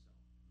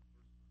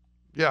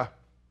joined himself. Yeah.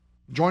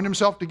 Join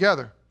himself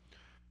together.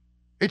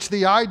 It's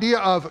the idea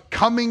of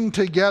coming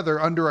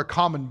together under a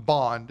common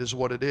bond is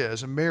what it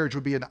is. And marriage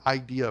would be an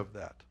idea of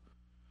that.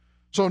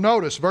 So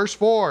notice, verse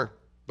 4.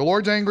 The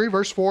Lord's angry,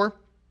 verse 4.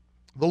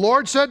 The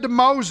Lord said to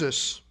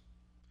Moses,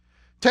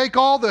 take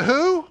all the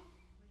who?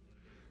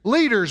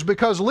 Leaders,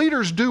 because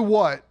leaders do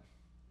what?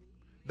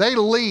 They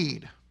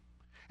lead.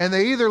 And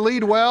they either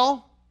lead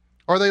well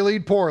or they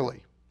lead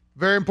poorly.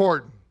 Very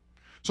important.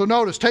 So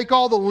notice, take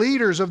all the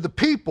leaders of the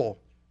people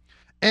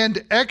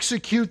and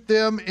execute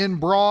them in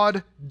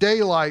broad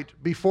daylight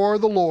before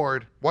the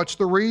Lord. What's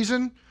the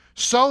reason?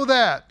 So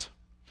that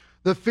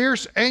the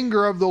fierce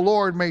anger of the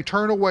Lord may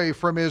turn away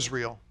from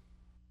Israel.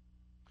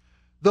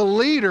 The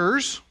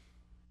leaders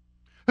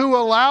who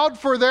allowed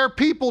for their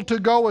people to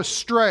go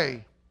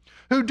astray,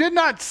 who did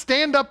not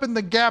stand up in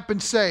the gap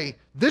and say,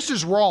 this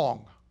is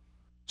wrong,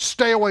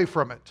 stay away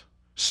from it,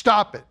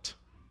 stop it.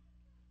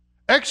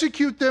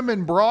 Execute them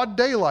in broad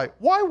daylight.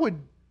 Why would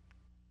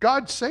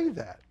God say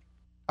that?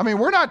 I mean,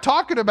 we're not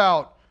talking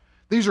about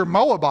these are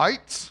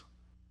Moabites.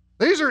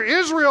 These are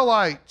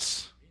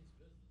Israelites.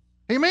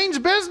 He means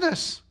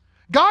business.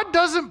 God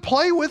doesn't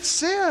play with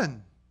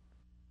sin.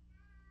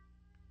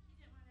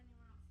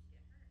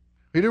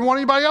 He didn't want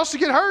anybody else to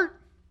get hurt.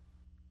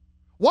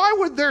 Why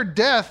would their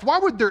death, why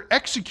would their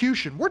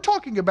execution, we're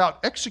talking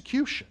about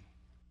execution.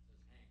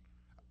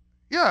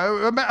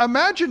 Yeah,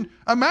 imagine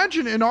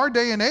in our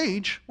day and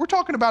age, we're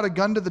talking about a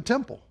gun to the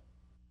temple.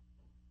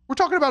 We're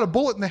talking about a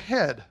bullet in the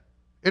head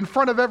in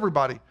front of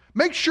everybody.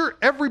 Make sure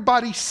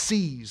everybody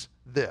sees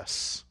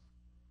this.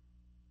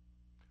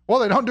 Well,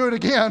 they don't do it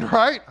again,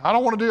 right? I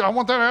want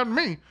that to happen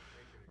to me.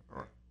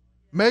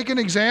 Make an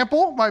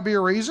example might be a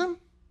reason.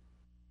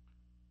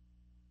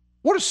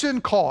 What does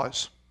sin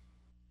cause?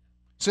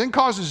 Sin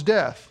causes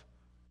death.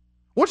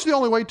 What's the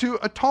only way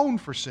to atone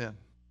for sin?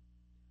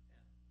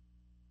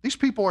 These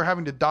people are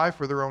having to die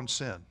for their own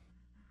sin.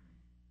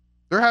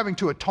 They're having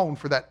to atone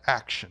for that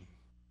action.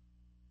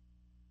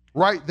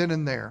 Right then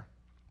and there.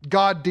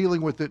 God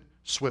dealing with it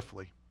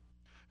swiftly.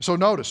 So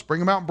notice, bring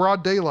them out in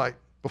broad daylight,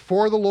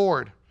 before the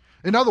Lord.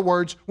 In other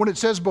words, when it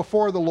says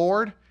before the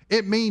Lord,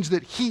 it means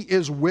that He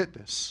is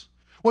witness.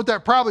 What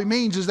that probably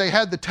means is they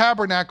had the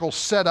tabernacle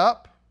set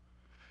up,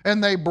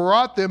 and they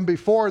brought them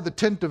before the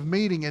tent of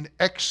meeting and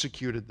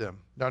executed them.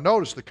 Now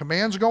notice, the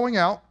command's going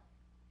out,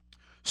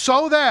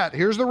 so that,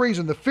 here's the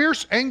reason, the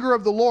fierce anger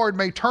of the Lord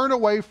may turn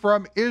away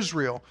from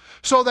Israel,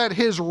 so that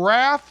His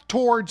wrath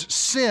towards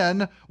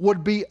sin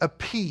would be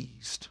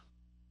appeased.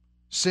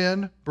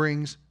 Sin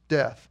brings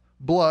death.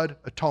 Blood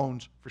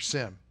atones for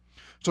sin.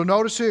 So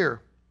notice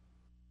here,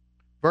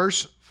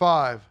 verse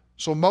 5.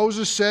 So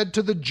Moses said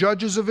to the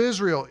judges of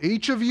Israel,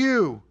 each of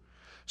you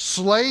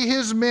slay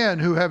his men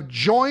who have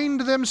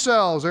joined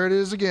themselves, there it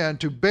is again,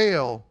 to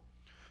Baal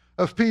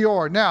of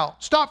Peor. Now,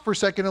 stop for a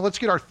second and let's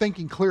get our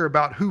thinking clear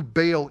about who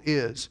Baal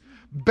is.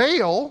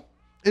 Baal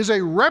is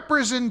a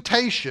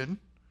representation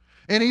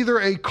in either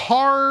a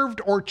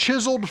carved or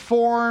chiseled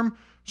form,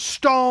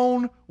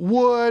 stone,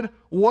 wood,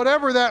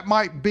 whatever that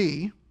might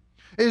be,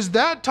 is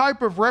that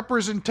type of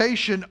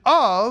representation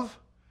of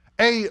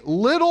a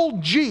little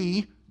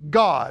g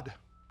God.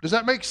 Does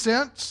that make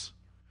sense?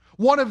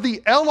 One of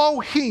the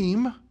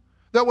Elohim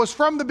that was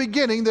from the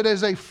beginning that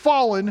is a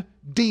fallen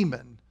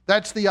demon.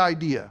 That's the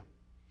idea.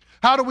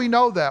 How do we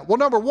know that? Well,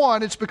 number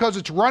one, it's because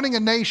it's running a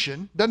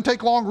nation. Doesn't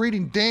take long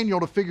reading Daniel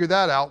to figure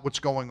that out, what's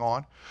going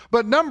on.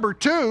 But number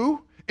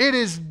two, it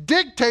is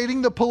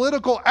dictating the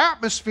political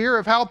atmosphere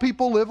of how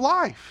people live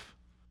life.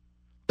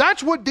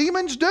 That's what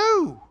demons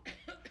do.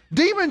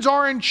 Demons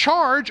are in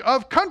charge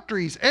of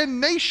countries and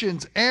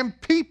nations and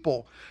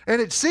people. And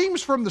it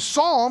seems from the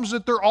Psalms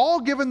that they're all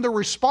given the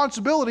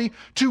responsibility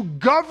to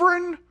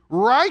govern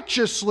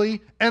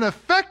righteously and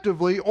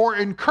effectively or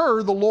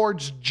incur the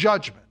Lord's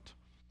judgment.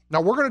 Now,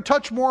 we're going to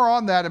touch more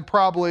on that in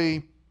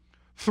probably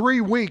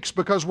 3 weeks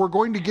because we're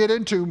going to get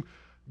into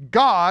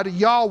God,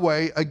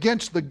 Yahweh,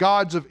 against the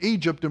gods of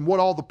Egypt and what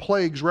all the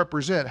plagues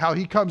represent, how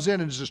He comes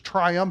in and is just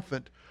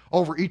triumphant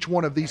over each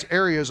one of these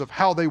areas of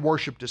how they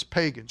worshiped as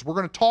pagans. We're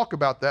going to talk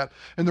about that,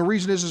 and the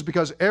reason is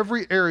because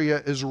every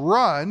area is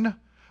run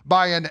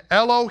by an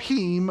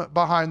Elohim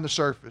behind the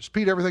surface.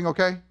 Pete, everything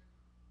okay?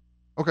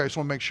 Okay, just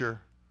want to make sure.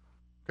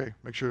 Okay,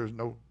 make sure there's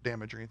no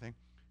damage or anything.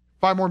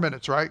 5 more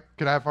minutes, right?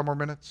 Can I have 5 more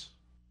minutes?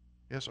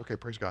 Yes? Okay,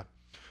 praise God.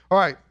 All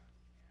right,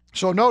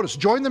 so notice,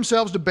 join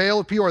themselves to Baal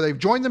of Peor. They've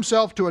joined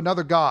themselves to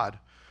another god.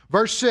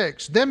 Verse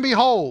 6, then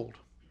behold.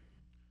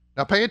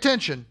 Now pay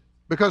attention,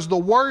 because the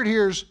word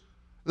here's,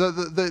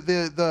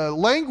 the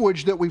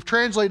language that we've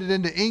translated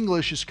into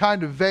English is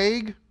kind of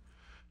vague.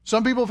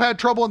 Some people have had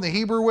trouble in the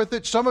Hebrew with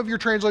it. Some of your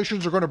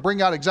translations are going to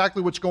bring out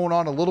exactly what's going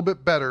on a little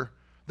bit better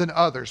than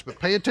others. But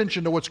pay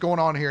attention to what's going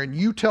on here, and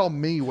you tell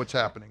me what's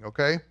happening,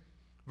 okay?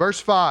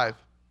 Verse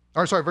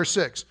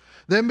 6.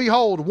 Then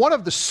behold, one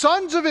of the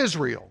sons of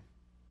Israel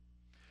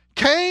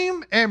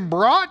came and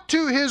brought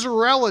to his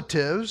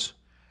relatives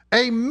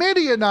a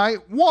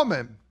Midianite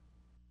woman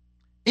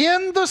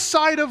in the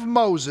sight of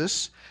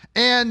Moses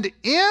and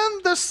in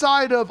the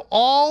sight of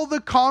all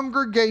the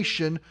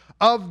congregation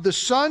of the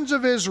sons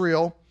of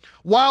Israel,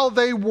 while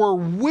they were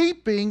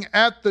weeping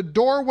at the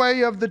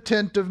doorway of the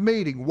tent of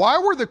meeting. Why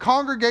were the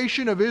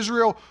congregation of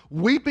Israel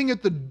weeping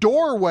at the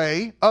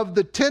doorway of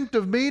the tent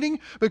of meeting?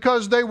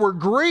 Because they were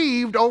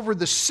grieved over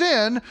the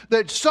sin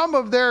that some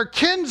of their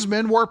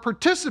kinsmen were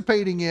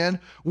participating in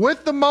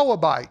with the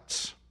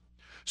Moabites.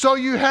 So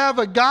you have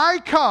a guy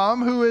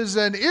come who is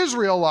an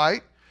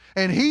Israelite,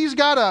 and he's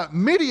got a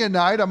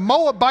Midianite, a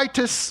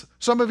Moabitess,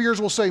 some of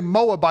yours will say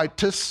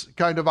Moabitess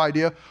kind of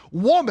idea,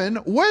 woman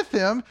with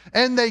him,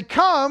 and they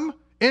come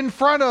in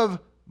front of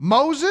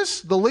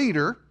Moses, the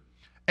leader,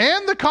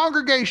 and the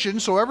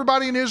congregation, so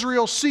everybody in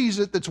Israel sees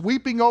it that's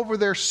weeping over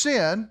their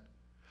sin,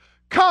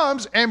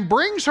 comes and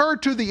brings her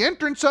to the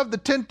entrance of the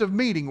tent of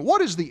meeting.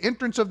 What is the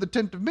entrance of the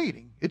tent of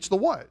meeting? It's the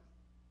what?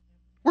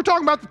 We're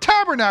talking about the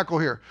tabernacle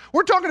here.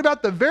 We're talking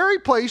about the very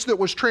place that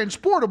was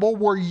transportable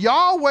where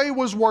Yahweh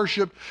was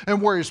worshiped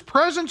and where His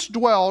presence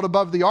dwelled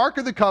above the Ark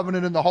of the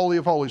Covenant in the Holy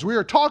of Holies. We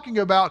are talking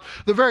about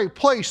the very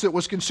place that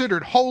was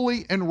considered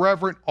holy and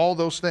reverent, all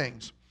those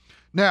things.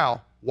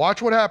 Now,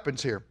 watch what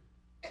happens here.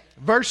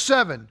 Verse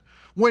 7,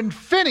 when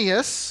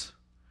Phinehas,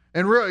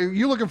 And really,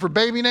 you looking for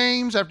baby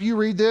names after you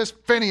read this?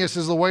 Phineas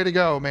is the way to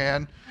go,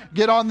 man.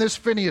 Get on this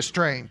Phineas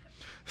train.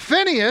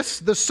 Phineas,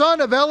 the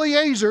son of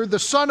Eleazar, the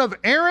son of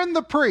Aaron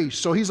the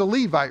priest. So he's a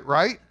Levite,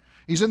 right?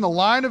 He's in the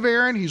line of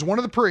Aaron. He's one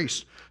of the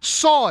priests.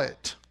 Saw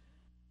it.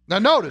 Now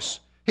notice,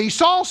 he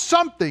saw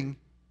something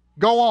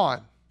go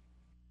on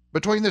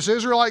between this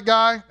Israelite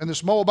guy and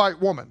this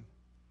Moabite woman.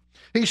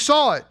 He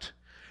saw it.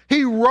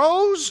 He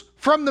rose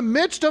from the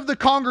midst of the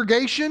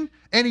congregation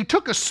and he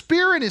took a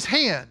spear in his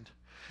hand.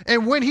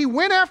 And when he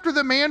went after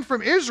the man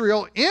from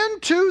Israel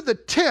into the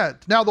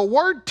tent, now the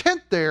word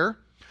tent there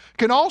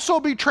can also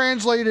be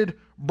translated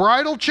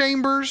bridal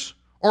chambers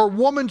or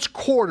woman's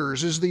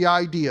quarters is the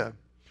idea.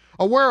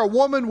 Where a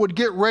woman would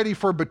get ready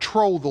for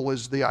betrothal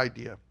is the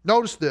idea.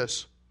 Notice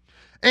this.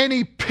 And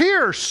he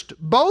pierced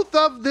both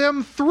of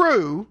them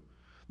through,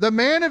 the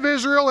man of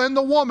Israel and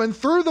the woman,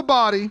 through the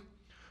body.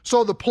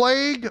 So the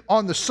plague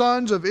on the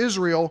sons of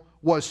Israel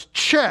was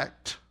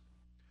checked.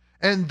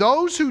 And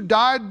those who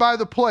died by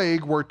the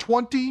plague were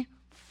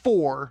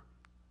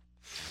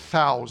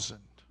 24,000.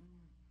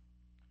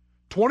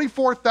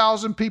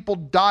 24,000 people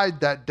died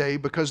that day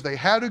because they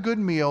had a good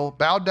meal,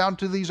 bowed down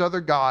to these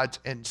other gods,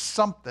 and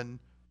something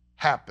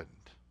happened.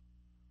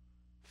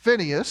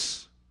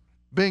 Phineas,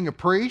 being a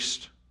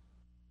priest,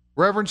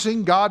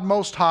 reverencing God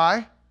Most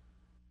High,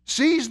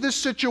 sees this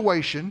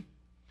situation,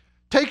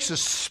 takes a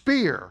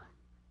spear,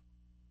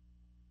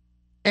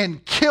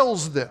 and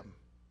kills them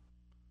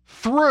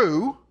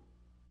through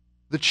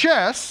the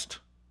chest,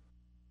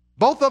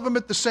 both of them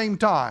at the same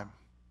time.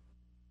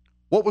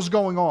 What was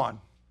going on?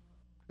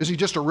 Is he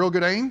just a real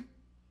good aim?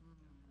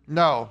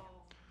 No.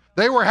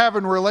 They were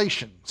having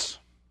relations.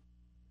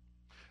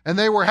 And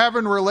they were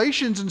having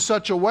relations in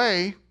such a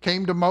way,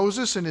 came to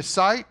Moses in his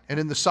sight and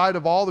in the sight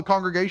of all the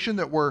congregation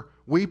that were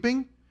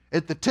weeping.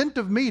 At the tent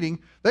of meeting,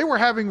 they were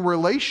having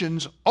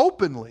relations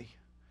openly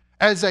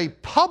as a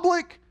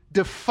public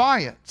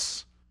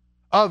defiance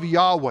of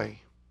Yahweh.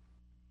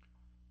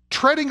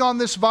 Treading on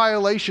this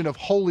violation of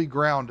holy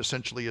ground,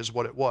 essentially, is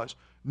what it was.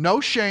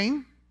 No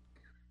shame,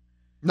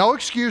 no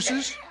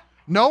excuses,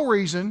 no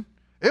reason.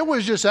 It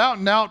was just out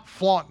and out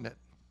flaunting it,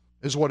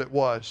 is what it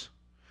was.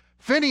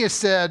 Phineas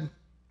said,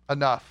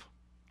 enough.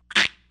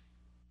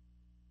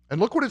 And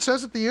look what it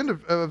says at the end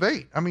of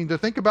 8. I mean, to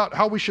think about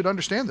how we should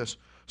understand this.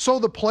 So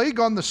the plague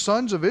on the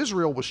sons of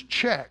Israel was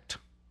checked.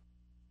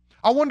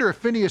 I wonder if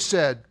Phineas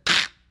said,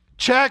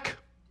 check.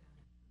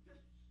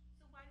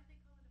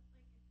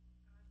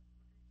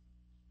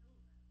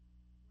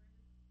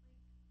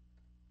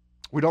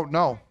 We don't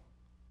know.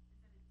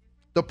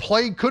 The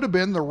plague could have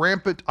been the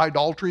rampant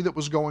idolatry that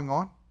was going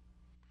on.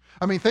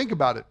 I mean, think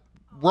about it.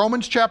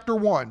 Romans chapter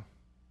 1,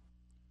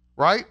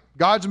 right?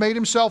 God's made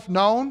himself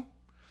known.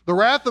 The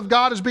wrath of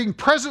God is being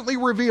presently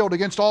revealed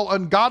against all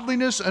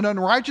ungodliness and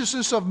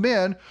unrighteousness of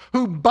men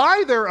who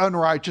by their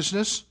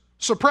unrighteousness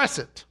suppress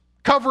it,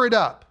 cover it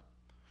up.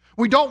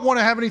 We don't want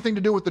to have anything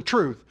to do with the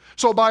truth.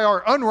 So by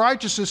our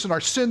unrighteousness and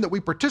our sin that we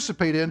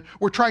participate in,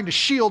 we're trying to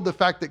shield the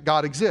fact that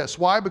God exists.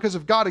 Why? Because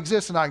if God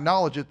exists and I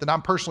acknowledge it, then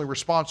I'm personally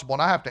responsible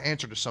and I have to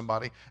answer to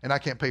somebody and I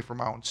can't pay for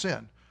my own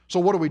sin. So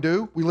what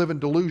do? We live in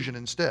delusion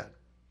instead.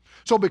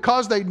 So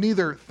because they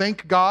neither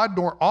thank God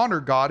nor honor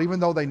God, even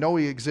though they know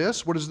he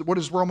exists, what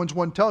does Romans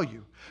 1 tell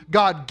you?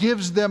 God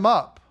gives them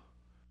up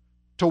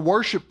to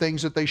worship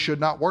things that they should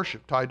not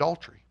worship, to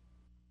idolatry.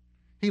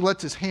 He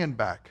lets his hand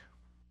back.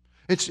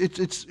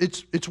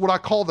 It's what I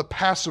call the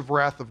passive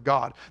wrath of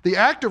God. The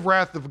active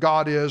wrath of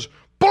God is,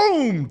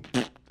 boom,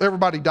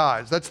 everybody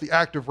dies. That's the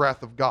active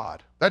wrath of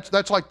God.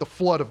 That's like the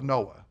flood of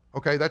Noah.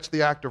 Okay, that's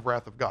the active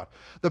wrath of God.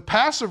 The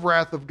passive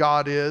wrath of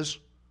God is,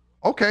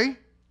 okay,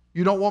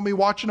 you don't want me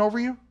watching over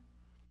you?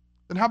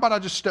 Then how about I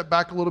just step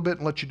back a little bit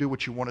and let you do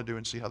what you want to do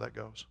and see how that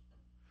goes?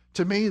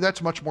 To me,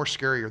 that's much more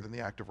scarier than the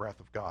active wrath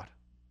of God.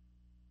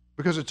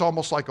 Because it's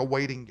almost like a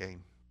waiting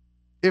game.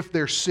 If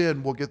their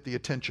sin will get the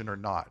attention or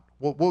not.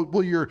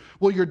 Will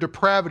your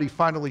depravity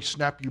finally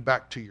snap you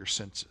back to your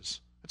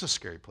senses? It's a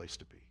scary place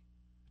to be.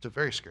 It's a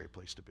very scary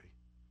place to be.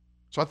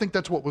 So I think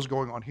that's what was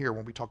going on here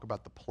when we talk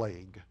about the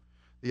plague,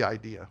 the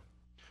idea.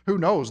 Who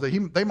knows?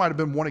 They might have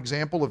been one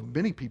example of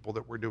many people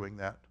that were doing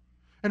that.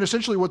 And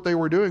essentially what they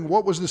were doing,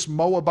 what was this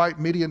Moabite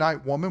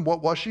Midianite woman?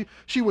 What was she?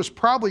 She was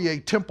probably a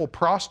temple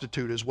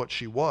prostitute is what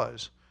she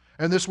was.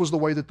 And this was the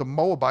way that the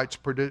Moabites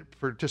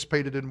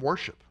participated in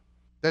worship.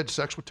 They had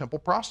sex with temple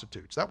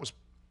prostitutes. That was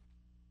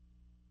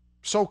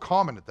so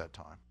common at that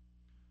time.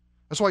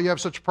 That's why you have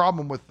such a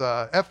problem with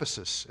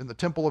Ephesus and the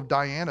temple of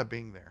Diana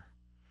being there.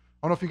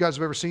 I don't know if you guys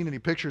have ever seen any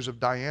pictures of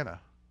Diana,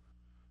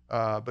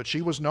 but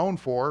she was known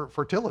for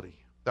fertility.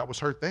 That was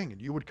her thing.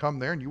 And you would come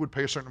there and you would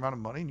pay a certain amount of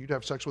money and you'd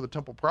have sex with a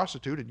temple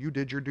prostitute and you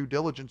did your due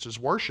diligence as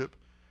worship.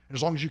 And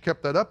as long as you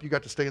kept that up, you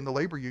got to stay in the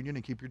labor union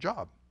and keep your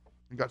job.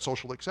 You got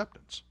social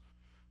acceptance.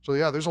 So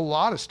yeah, there's a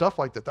lot of stuff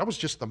like that. That was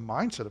just the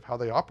mindset of how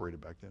they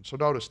operated back then. So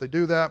notice, they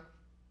do that.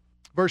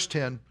 Verse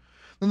 10,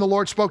 then the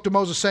Lord spoke to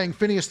Moses, saying,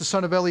 Phinehas, the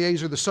son of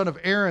Eleazar, the son of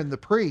Aaron, the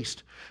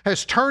priest,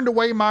 has turned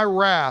away my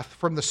wrath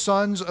from the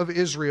sons of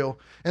Israel,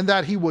 and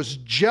that he was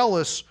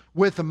jealous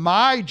with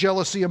my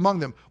jealousy among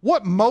them.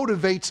 What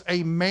motivates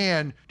a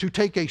man to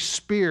take a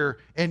spear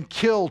and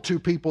kill two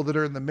people that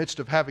are in the midst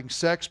of having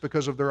sex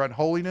because of their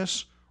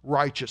unholiness?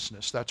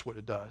 Righteousness. That's what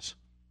it does.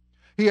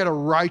 He had a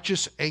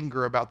righteous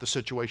anger about the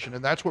situation,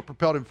 and that's what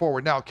propelled him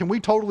forward. Now, can we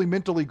totally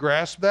mentally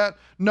grasp that?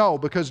 No,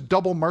 because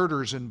double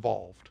murder is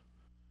involved.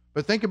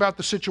 But think about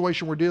the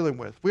situation we're dealing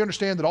with. We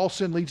understand that all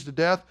sin leads to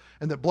death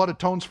and that blood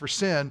atones for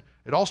sin.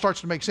 It all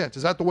starts to make sense.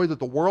 Is that the way that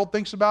the world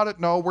thinks about it?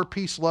 No, we're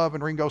peace, love,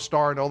 and Ringo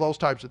Starr and all those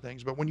types of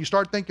things. But when you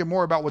start thinking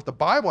more about what the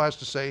Bible has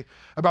to say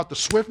about the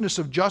swiftness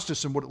of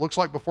justice and what it looks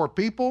like before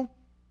people,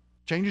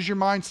 changes your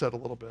mindset a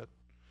little bit.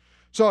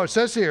 So it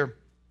says here,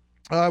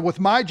 with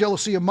my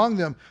jealousy among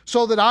them,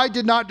 so that I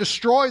did not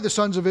destroy the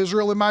sons of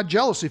Israel in my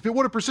jealousy. If it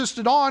would have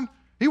persisted on,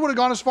 he would have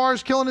gone as far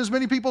as killing as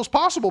many people as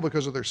possible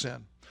because of their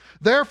sin.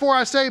 Therefore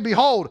I say,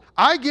 behold,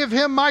 I give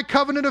him my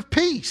covenant of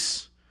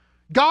peace.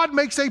 God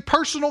makes a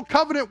personal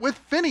covenant with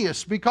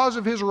Phinehas because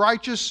of his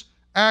righteous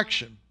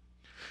action.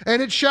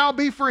 And it shall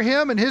be for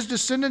him and his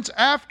descendants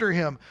after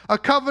him a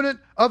covenant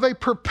of a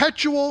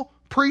perpetual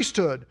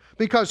priesthood,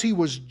 because he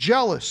was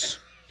jealous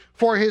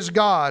for his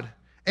God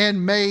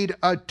and made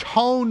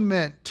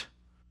atonement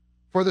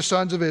for the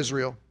sons of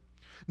Israel.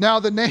 Now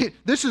the name,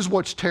 this is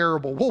what's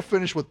terrible. We'll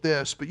finish with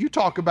this, but you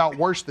talk about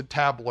worse than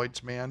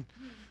tabloids, man.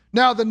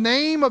 Now the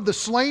name of the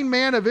slain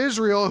man of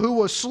Israel who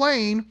was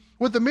slain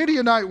with the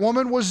Midianite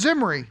woman was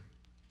Zimri,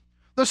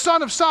 the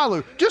son of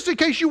Salu. Just in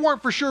case you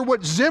weren't for sure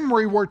what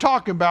Zimri we're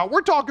talking about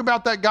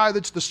that guy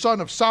that's the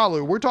son of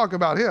Salu. We're talking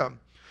about him.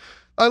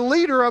 A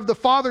leader of the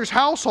father's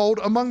household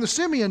among the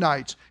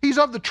Simeonites. He's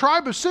of the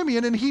tribe of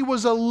Simeon, and he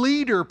was a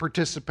leader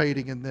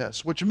participating in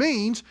this, which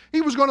means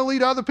he was going to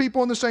lead other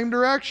people in the same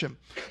direction.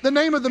 The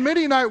name of the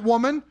Midianite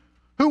woman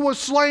who was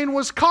slain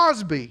was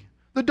Cosbi,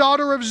 the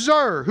daughter of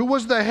Zer, who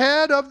was the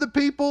head of the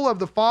people of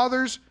the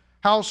father's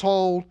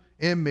household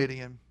in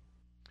Midian.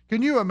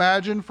 Can you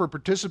imagine, for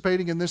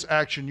participating in this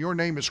action, your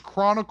name is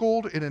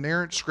chronicled in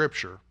inerrant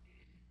scripture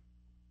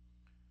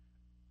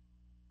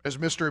as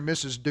Mr. and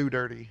Mrs. Do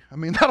Dirty? I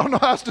mean, I don't know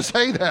how else to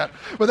say that,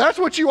 but that's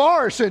what you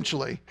are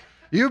essentially.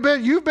 You've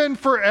been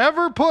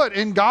forever put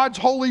in God's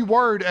holy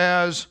word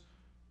as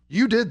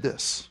you did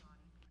this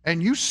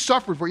and you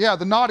suffered for,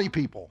 the naughty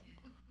people.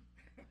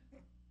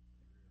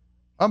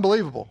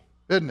 Unbelievable,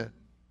 isn't it?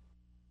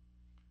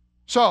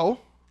 So,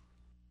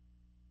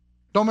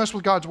 don't mess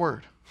with God's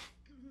word.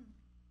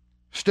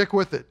 Stick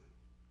with it.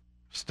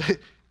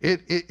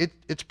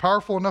 It's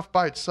powerful enough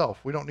by itself.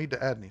 We don't need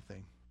to add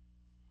anything.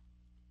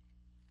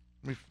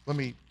 Let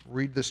me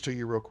read this to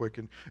you real quick.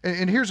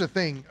 And here's the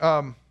thing.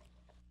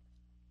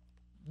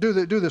 Do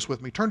this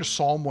with me. Turn to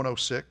Psalm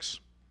 106.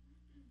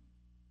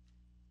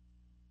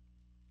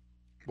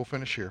 We'll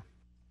finish here.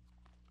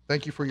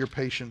 Thank you for your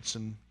patience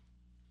and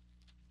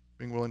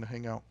being willing to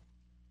hang out.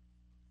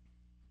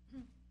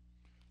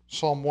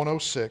 Psalm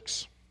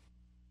 106.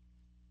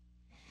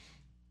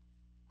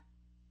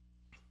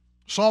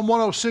 Psalm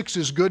 106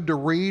 is good to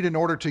read in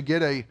order to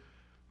get a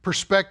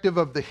perspective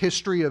of the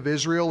history of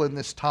Israel in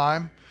this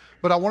time.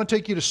 But I want to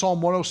take you to Psalm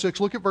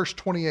 106. Look at verse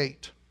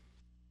 28.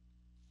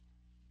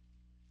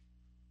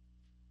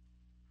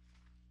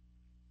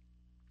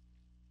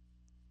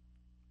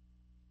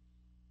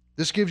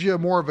 This gives you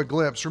more of a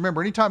glimpse.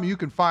 Remember, anytime you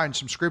can find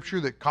some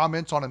scripture that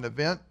comments on an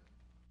event,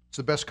 it's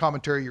the best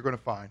commentary you're going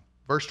to find.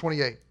 Verse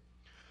 28.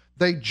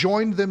 They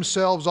joined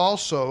themselves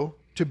also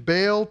to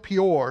Baal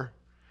Peor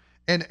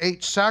and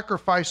ate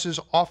sacrifices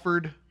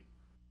offered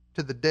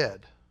to the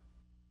dead.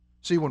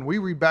 See, when we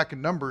read back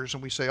in Numbers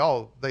and we say,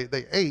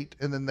 they ate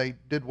and then they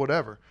did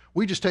whatever,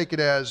 we just take it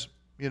as,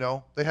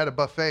 they had a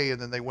buffet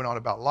and then they went on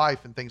about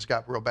life and things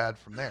got real bad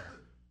from there.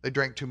 They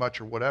drank too much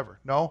or whatever.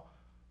 No,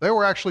 they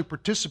were actually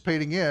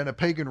participating in a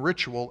pagan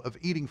ritual of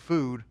eating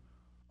food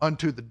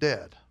unto the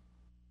dead.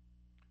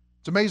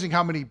 It's amazing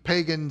how many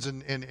pagans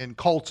and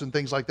cults and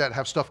things like that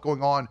have stuff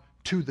going on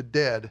to the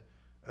dead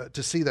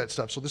to see that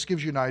stuff. So this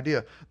gives you an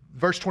idea.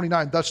 Verse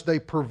 29, thus they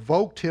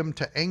provoked him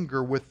to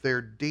anger with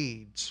their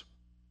deeds,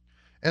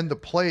 and the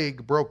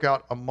plague broke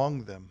out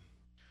among them.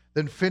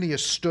 Then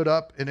Phinehas stood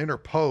up and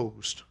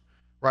interposed,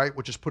 right,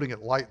 which is putting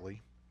it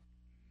lightly.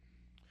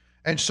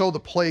 And so the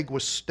plague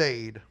was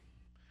stayed,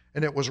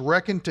 and it was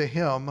reckoned to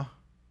him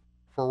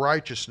for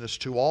righteousness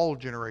to all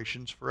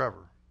generations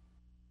forever.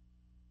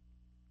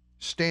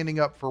 Standing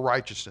up for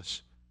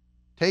righteousness.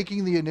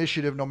 Taking the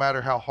initiative, no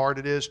matter how hard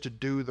it is, to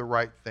do the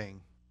right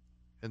thing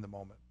in the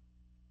moment.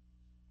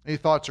 Any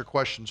thoughts or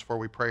questions before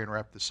we pray and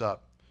wrap this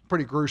up?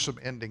 Pretty gruesome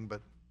ending,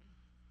 but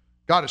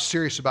God is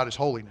serious about his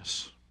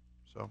holiness.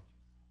 So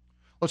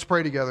let's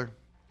pray together.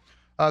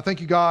 Thank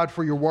you, God,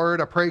 for your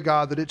word. I pray,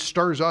 God, that it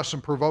stirs us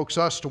and provokes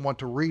us to want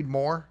to read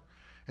more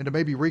and to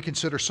maybe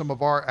reconsider some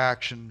of our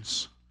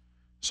actions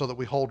so that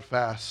we hold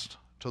fast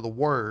to the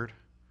word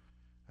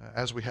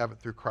as we have it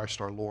through Christ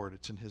our Lord.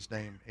 It's in his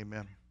name.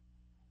 Amen.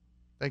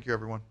 Thank you,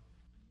 everyone.